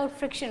without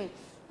friction.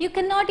 You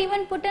cannot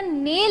even put a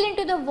nail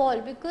into the wall,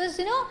 because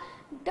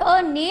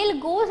the nail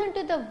goes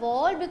into the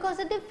wall because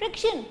of the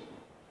friction.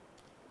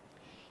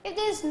 If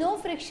there is no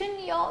friction,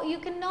 you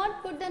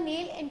cannot put the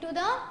nail into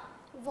the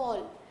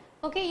wall.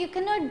 Okay, you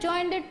cannot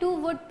join the 2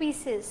 wood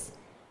pieces.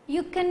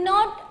 You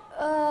cannot,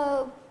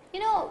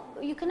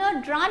 you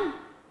cannot run.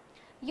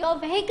 Your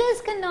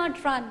vehicles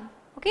cannot run.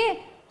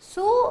 Okay,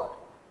 so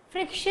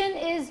friction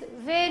is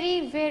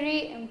very,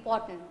 very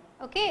important.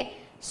 Okay,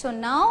 so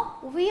now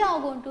we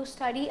are going to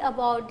study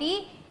about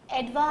the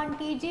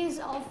advantages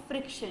of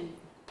friction.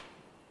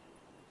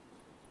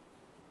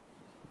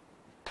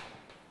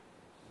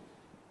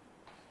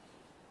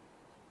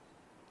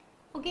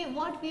 Okay,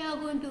 what we are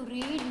going to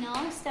read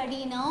now,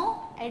 study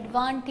now,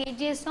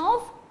 advantages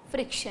of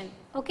friction.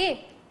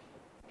 Okay.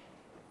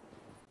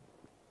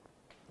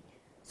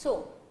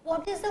 So,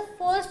 what is the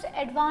first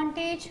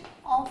advantage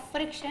of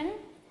friction?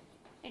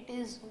 It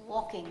is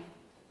walking.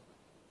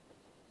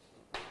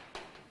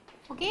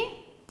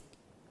 Okay.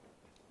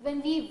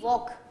 When we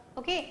walk,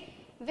 okay,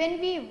 when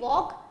we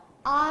walk,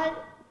 our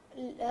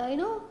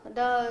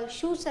the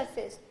shoe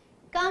surface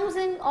comes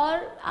in,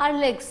 or our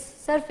legs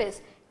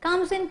surface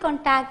comes in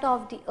contact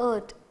of the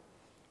earth.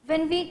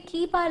 When we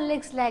keep our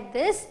legs like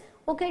this,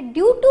 okay,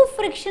 due to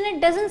friction it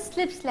doesn't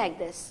slips like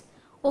this.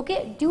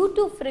 Okay, due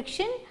to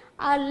friction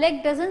our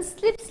leg doesn't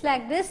slips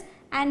like this,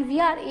 and we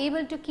are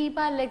able to keep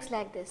our legs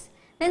like this.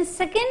 Then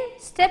second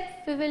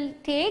step we will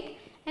take,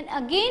 and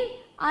again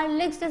our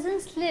legs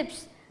doesn't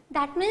slips.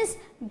 That means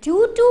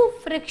due to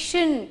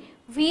friction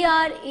we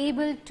are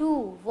able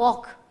to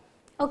walk.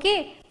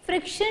 Okay,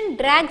 friction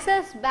drags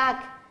us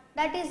back.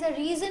 That is the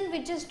reason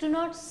we just do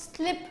not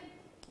slip.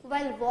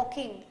 while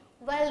walking,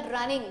 while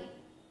running.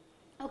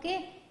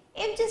 Okay,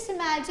 if just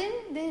imagine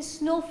there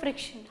is no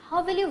friction,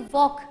 how will you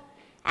walk?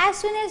 As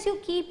soon as you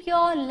keep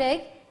your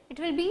leg, it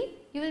will be,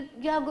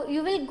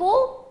 you will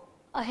go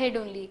ahead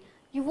only.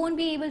 You won't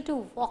be able to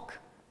walk,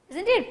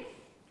 isn't it?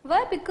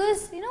 Why?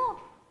 Because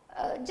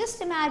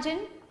just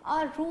imagine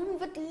a room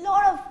with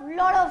lot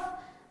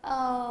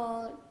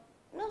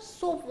of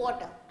soap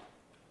water.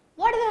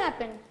 What will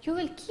happen? You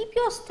will keep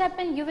your step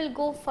and you will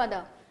go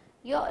further.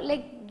 You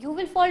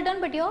will fall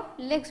down, but your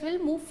legs will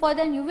move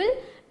further and you will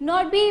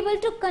not be able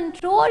to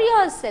control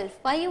yourself.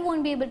 Why you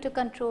won't be able to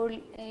control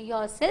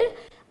yourself?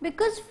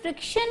 Because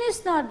friction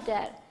is not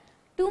there.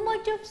 Too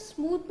much of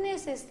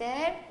smoothness is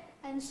there,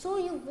 and so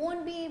you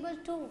won't be able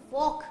to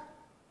walk.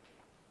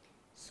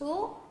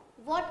 So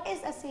what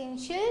is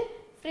essential?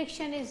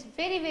 Friction is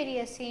very, very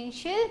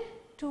essential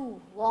to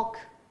walk.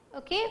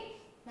 Okay.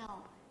 Now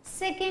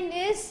second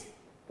is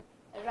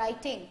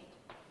writing.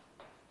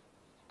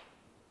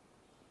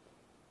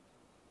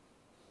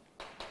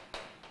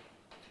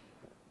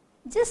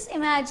 Just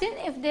imagine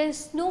if there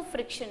is no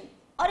friction,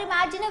 or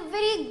imagine a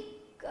very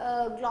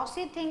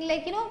glossy thing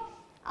like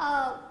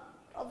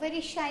a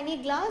very shiny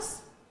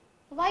glass.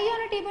 Why you are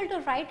not able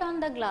to write on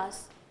the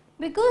glass?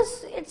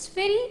 Because it's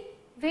very,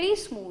 very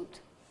smooth.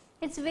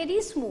 It's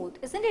very smooth,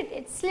 isn't it?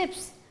 It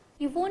slips.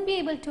 You won't be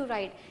able to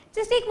write.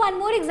 Just take one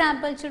more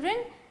example, children.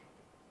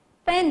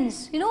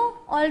 Pens,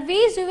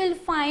 always you will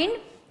find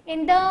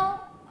in the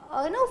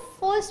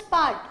first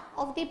part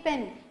of the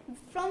pen,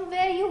 from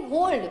where you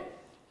hold,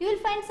 you will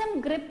find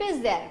some grip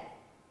is there.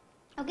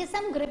 Okay,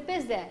 some grip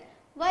is there.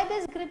 Why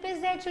this grip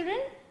is there, children?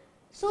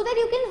 So that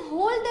you can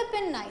hold the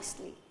pen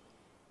nicely.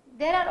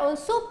 There are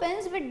also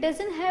pens which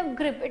doesn't have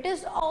grip. It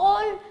is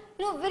all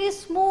very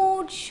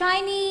smooth,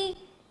 shiny,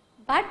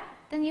 but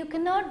then you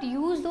cannot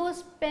use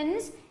those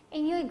pens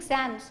in your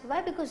exams.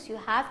 Why? Because you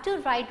have to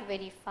write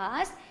very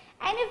fast,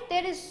 and if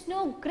there is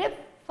no grip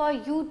for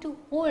you to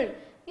hold,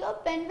 your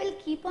pen will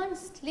keep on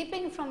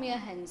slipping from your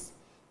hands.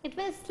 It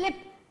will slip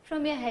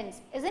from your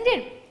hands, isn't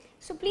it?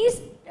 So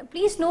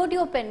please note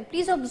your pen.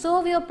 Please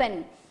observe your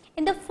pen.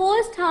 In the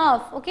first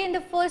half, okay, in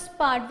the first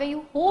part where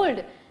you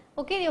hold,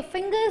 okay, your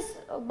fingers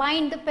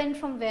bind the pen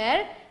from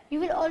where, you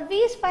will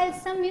always find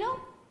some,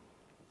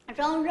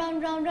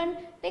 round,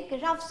 like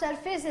rough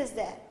surface is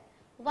there.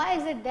 Why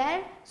is it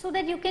there? So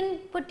that you can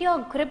put your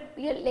grip,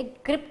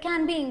 grip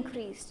can be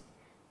increased.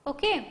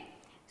 Okay.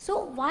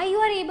 So why you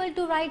are able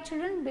to write,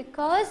 children?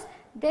 Because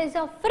there is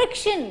a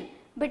friction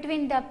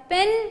between the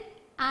pen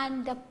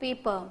and the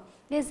paper.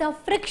 There is a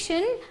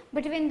friction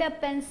between the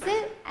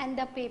pencil and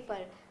the paper.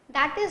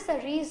 That is the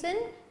reason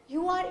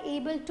you are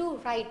able to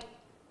write.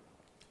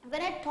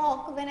 When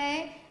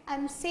I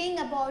am saying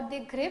about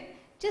the grip,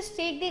 just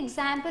take the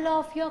example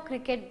of your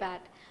cricket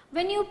bat.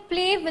 When you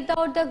play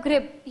without the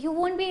grip, you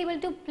won't be able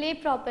to play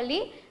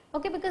properly,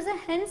 okay, because the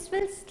hands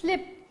will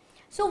slip.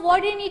 So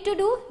what you need to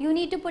do? You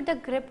need to put a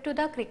grip to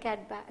the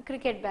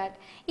cricket bat.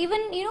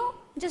 Even,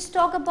 just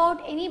talk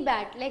about any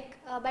bat, like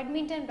a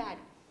badminton bat.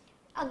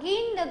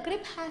 Again, the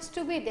grip has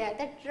to be there.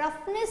 That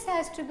roughness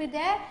has to be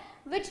there,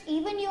 which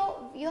even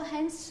your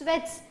hand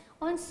sweats.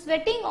 On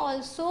sweating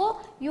also,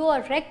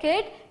 your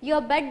racket,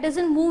 your bat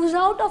doesn't move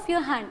out of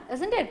your hand,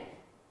 isn't it?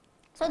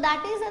 So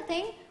that is the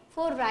thing.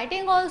 For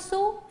writing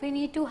also, we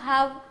need to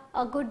have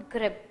a good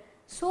grip.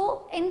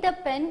 So in the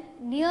pen,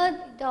 near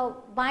the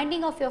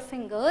binding of your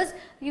fingers,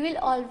 you will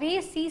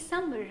always see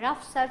some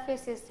rough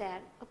surfaces there.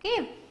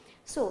 Okay.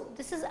 So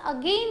this is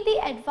again the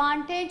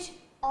advantage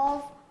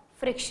of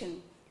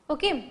friction.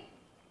 Okay.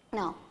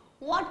 Now,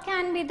 what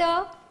can be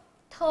the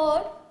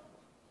third?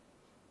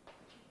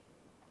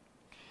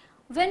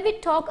 When we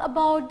talk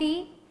about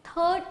the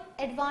third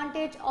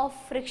advantage of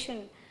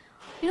friction,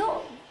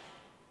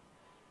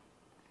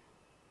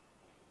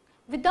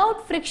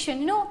 without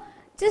friction,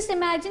 just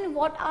imagine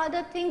what are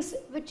the things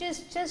which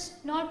is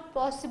just not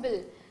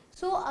possible.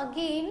 So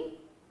again,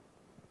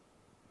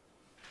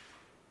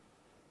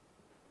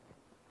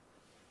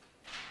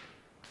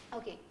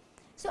 okay.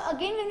 So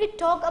again, when we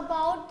talk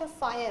about the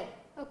fire,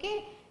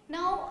 okay.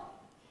 Now,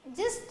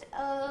 just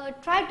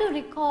try to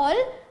recall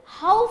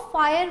how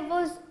fire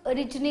was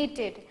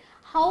originated,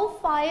 how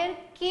fire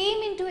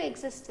came into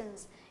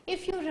existence.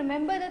 If you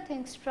remember the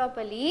things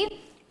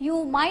properly,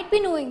 you might be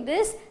knowing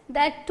this,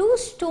 that two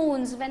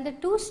stones, when the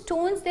two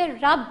stones they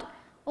rubbed,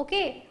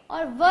 okay,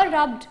 or were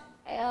rubbed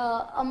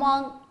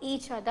among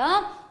each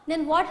other,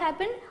 then what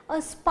happened?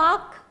 A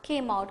spark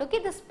came out. Okay,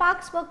 the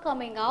sparks were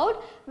coming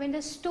out when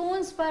the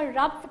stones were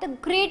rubbed with a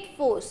great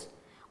force.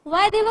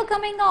 Why they were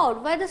coming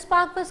out? Why the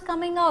spark was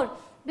coming out?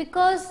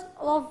 Because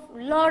of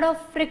lot of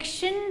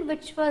friction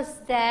which was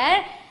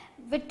there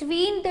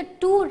between the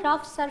two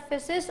rough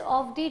surfaces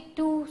of the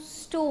two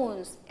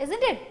stones,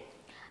 isn't it?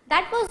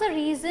 That was the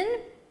reason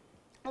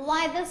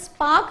why the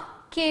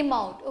spark came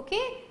out.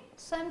 Okay,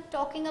 so I am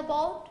talking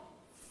about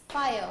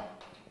fire.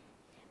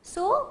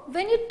 So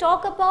when you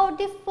talk about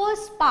the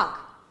first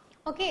spark,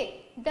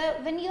 okay,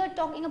 when you are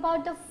talking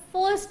about the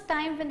first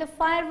time when the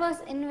fire was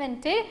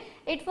invented,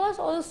 it was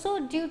also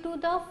due to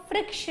the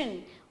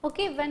friction.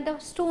 Okay, when the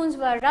stones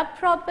were rubbed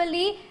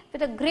properly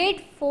with a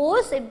great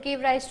force, it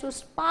gave rise to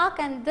spark,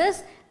 and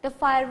thus the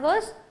fire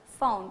was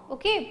found.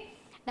 Okay.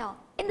 Now,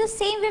 in the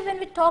same way, when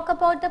we talk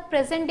about the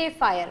present day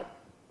fire,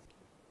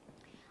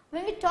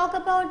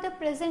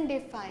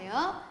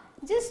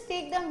 just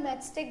take the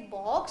matchstick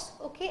box,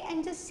 okay,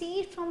 and just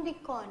see it from the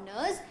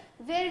corners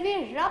where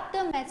we rub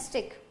the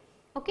matchstick,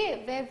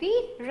 okay, where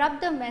we rub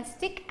the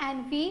matchstick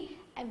and we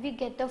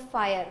get the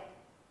fire.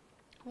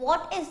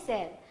 What is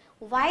there?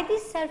 Why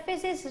this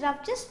surface is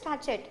rough? Just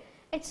touch it.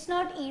 It's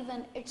not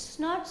even, it's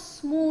not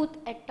smooth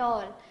at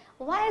all.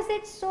 Why is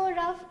it so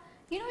rough?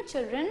 You know,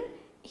 children,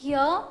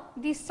 here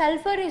the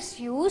sulfur is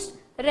used,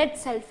 red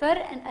sulfur,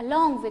 and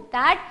along with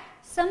that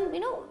some, you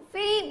know,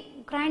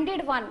 very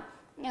grinded one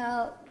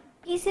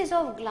pieces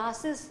of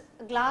glass is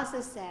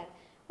there.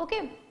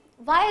 Okay,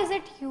 why is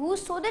it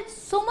used? So that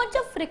so much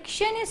of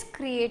friction is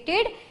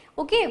created.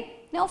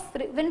 Okay, now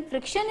when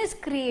friction is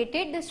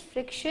created, this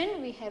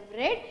friction we have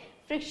read,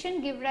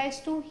 friction give rise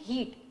to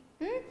heat.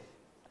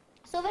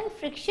 So when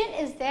friction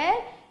is there,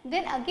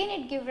 then again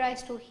it give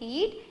rise to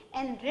heat,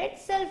 and red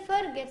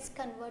sulfur gets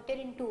converted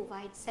into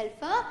white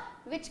sulfur,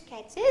 which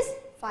catches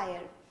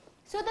fire.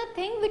 So the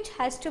thing which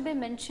has to be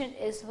mentioned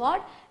is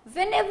what?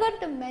 Whenever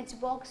the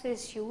matchbox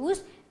is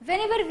used,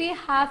 whenever we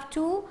have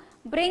to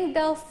bring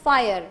the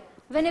fire,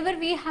 whenever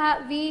we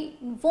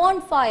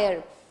want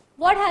fire,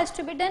 what has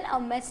to be done? A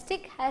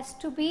matchstick has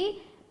to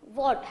be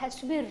what? Has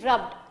to be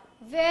rubbed.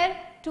 Where?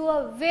 To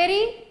a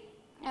very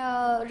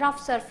rough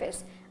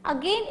surface.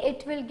 Again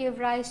it will give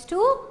rise to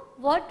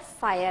what?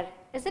 Fire,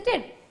 isn't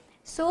it?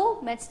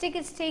 So matchstick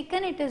is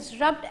taken, it is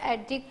rubbed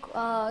at the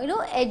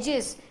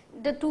edges,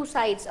 the two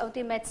sides of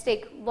the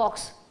matchstick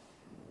box.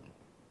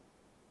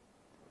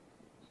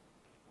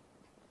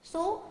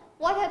 So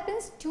what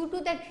happens? Due to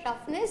that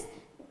roughness,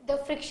 the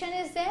friction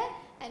is there,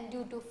 and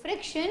due to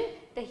friction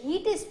the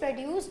heat is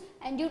produced,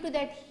 and due to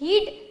that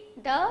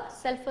heat the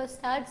sulfur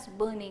starts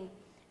burning.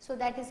 So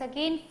that is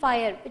again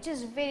fire, which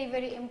is very,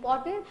 very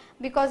important.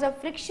 Because of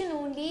friction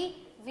only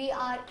we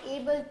are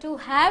able to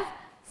have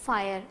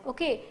fire.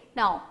 Okay.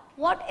 Now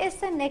what is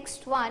the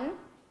next one?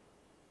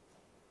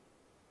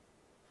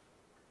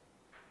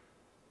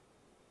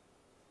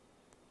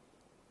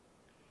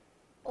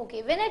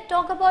 Okay, when I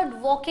talk about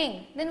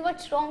walking, then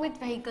what's wrong with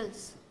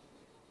vehicles?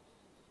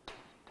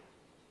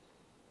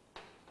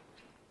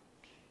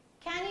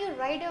 Can you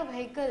ride a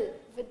vehicle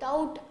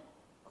without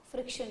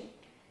friction?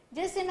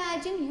 Just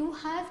imagine you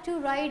have to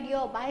ride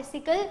your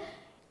bicycle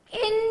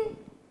in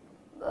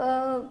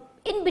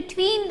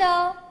between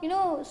the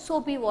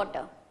soapy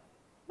water,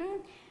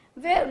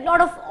 where a lot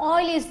of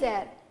oil is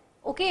there.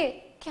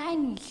 Okay,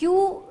 can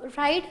you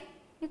ride?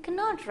 You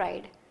cannot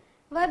ride.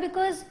 Why?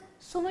 Because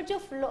so much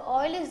of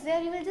oil is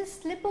there, you will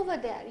just slip over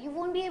there. You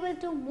won't be able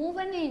to move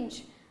an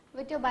inch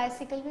with your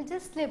bicycle, you will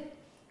just slip.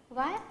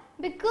 Why?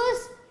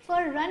 Because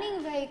for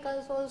running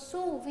vehicles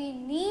also we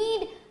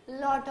need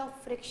lot of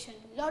friction.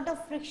 Lot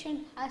of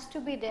friction has to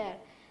be there.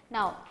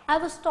 Now I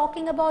was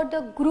talking about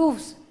the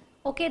grooves,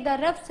 okay, the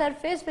rough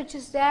surface which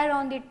is there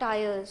on the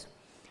tires.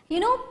 You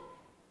know,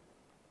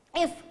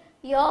 if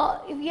we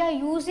are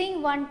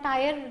using one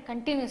tire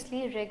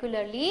continuously,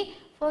 regularly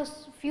for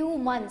few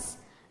months,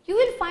 you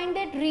will find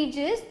that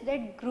ridges,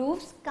 that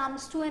grooves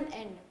comes to an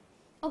end.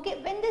 Okay,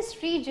 when this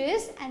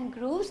ridges and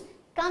grooves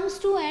comes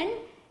to end,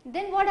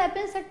 then what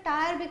happens? The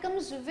tire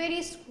becomes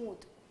very smooth.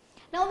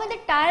 Now when the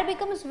tire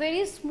becomes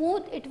very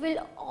smooth, it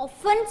will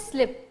often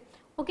slip.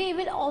 Okay,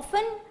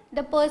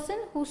 the person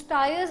whose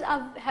tires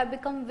have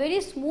become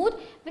very smooth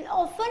will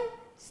often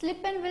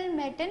slip and will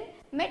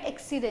met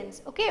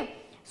accidents. Okay,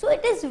 so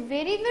it is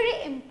very,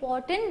 very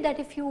important that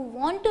if you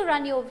want to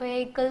run your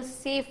vehicle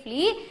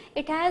safely,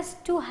 it has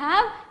to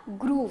have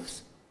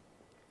grooves.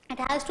 It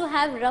has to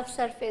have rough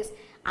surface.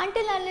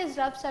 Until unless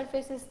rough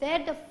surface is there,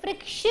 the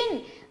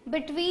friction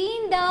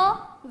between the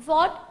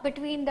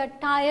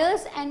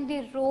tires and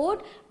the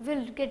road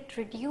will get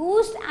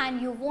reduced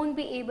and you won't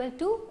be able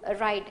to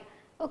ride.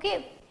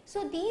 Okay,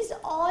 so these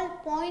all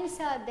points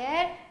are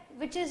there,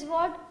 which is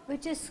what?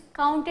 Which is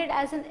counted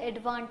as an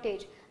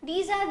advantage.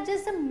 These are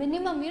just the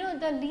minimum,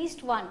 the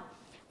least one.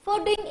 For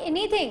doing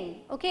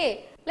anything,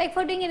 okay, like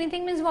for doing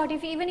anything means what?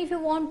 Even if you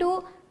want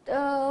to,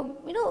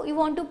 you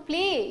want to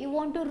play, you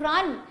want to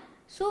run.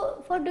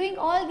 So for doing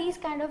all these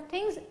kind of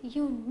things,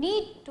 you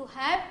need to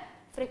have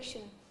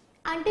friction.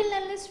 Until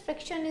unless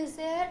friction is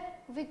there,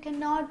 we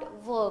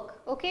cannot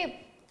work.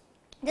 Okay.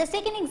 Just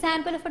take an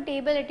example of a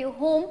table at your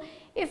home.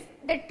 If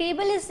the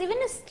table is even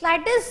a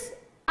slightest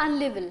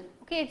unlevel,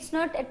 okay, it's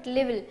not at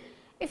level.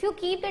 If you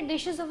keep the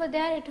dishes over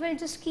there, it will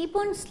just keep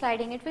on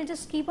sliding. It will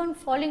just keep on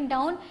falling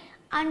down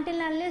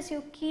until unless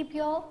you keep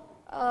your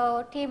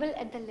table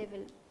at the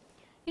level.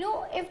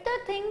 If the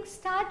things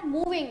start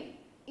moving,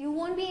 you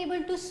won't be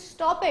able to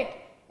stop it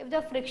if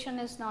the friction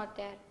is not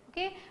there.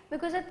 Okay,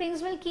 because the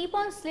things will keep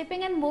on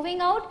slipping and moving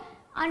out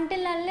until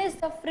unless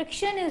the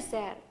friction is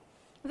there.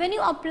 When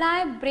you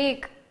apply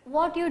brake,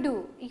 what you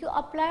do? You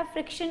apply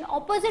friction,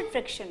 opposite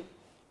friction,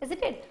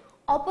 isn't it?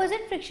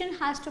 Opposite friction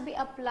has to be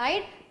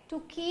applied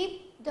to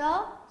keep the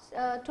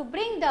to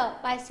bring the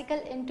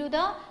bicycle into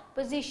the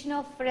position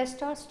of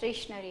rest or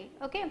stationary.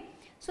 Okay.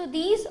 So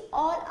these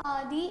all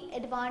are the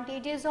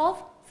advantages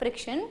of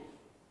friction.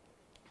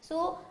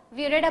 So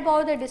we read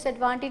about the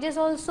disadvantages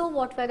also,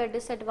 what were the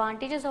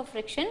disadvantages of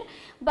friction,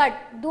 but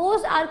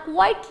those are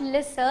quite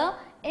lesser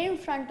in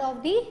front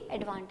of the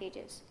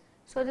advantages.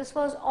 So this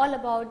was all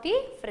about the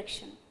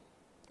friction.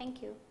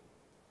 Thank you.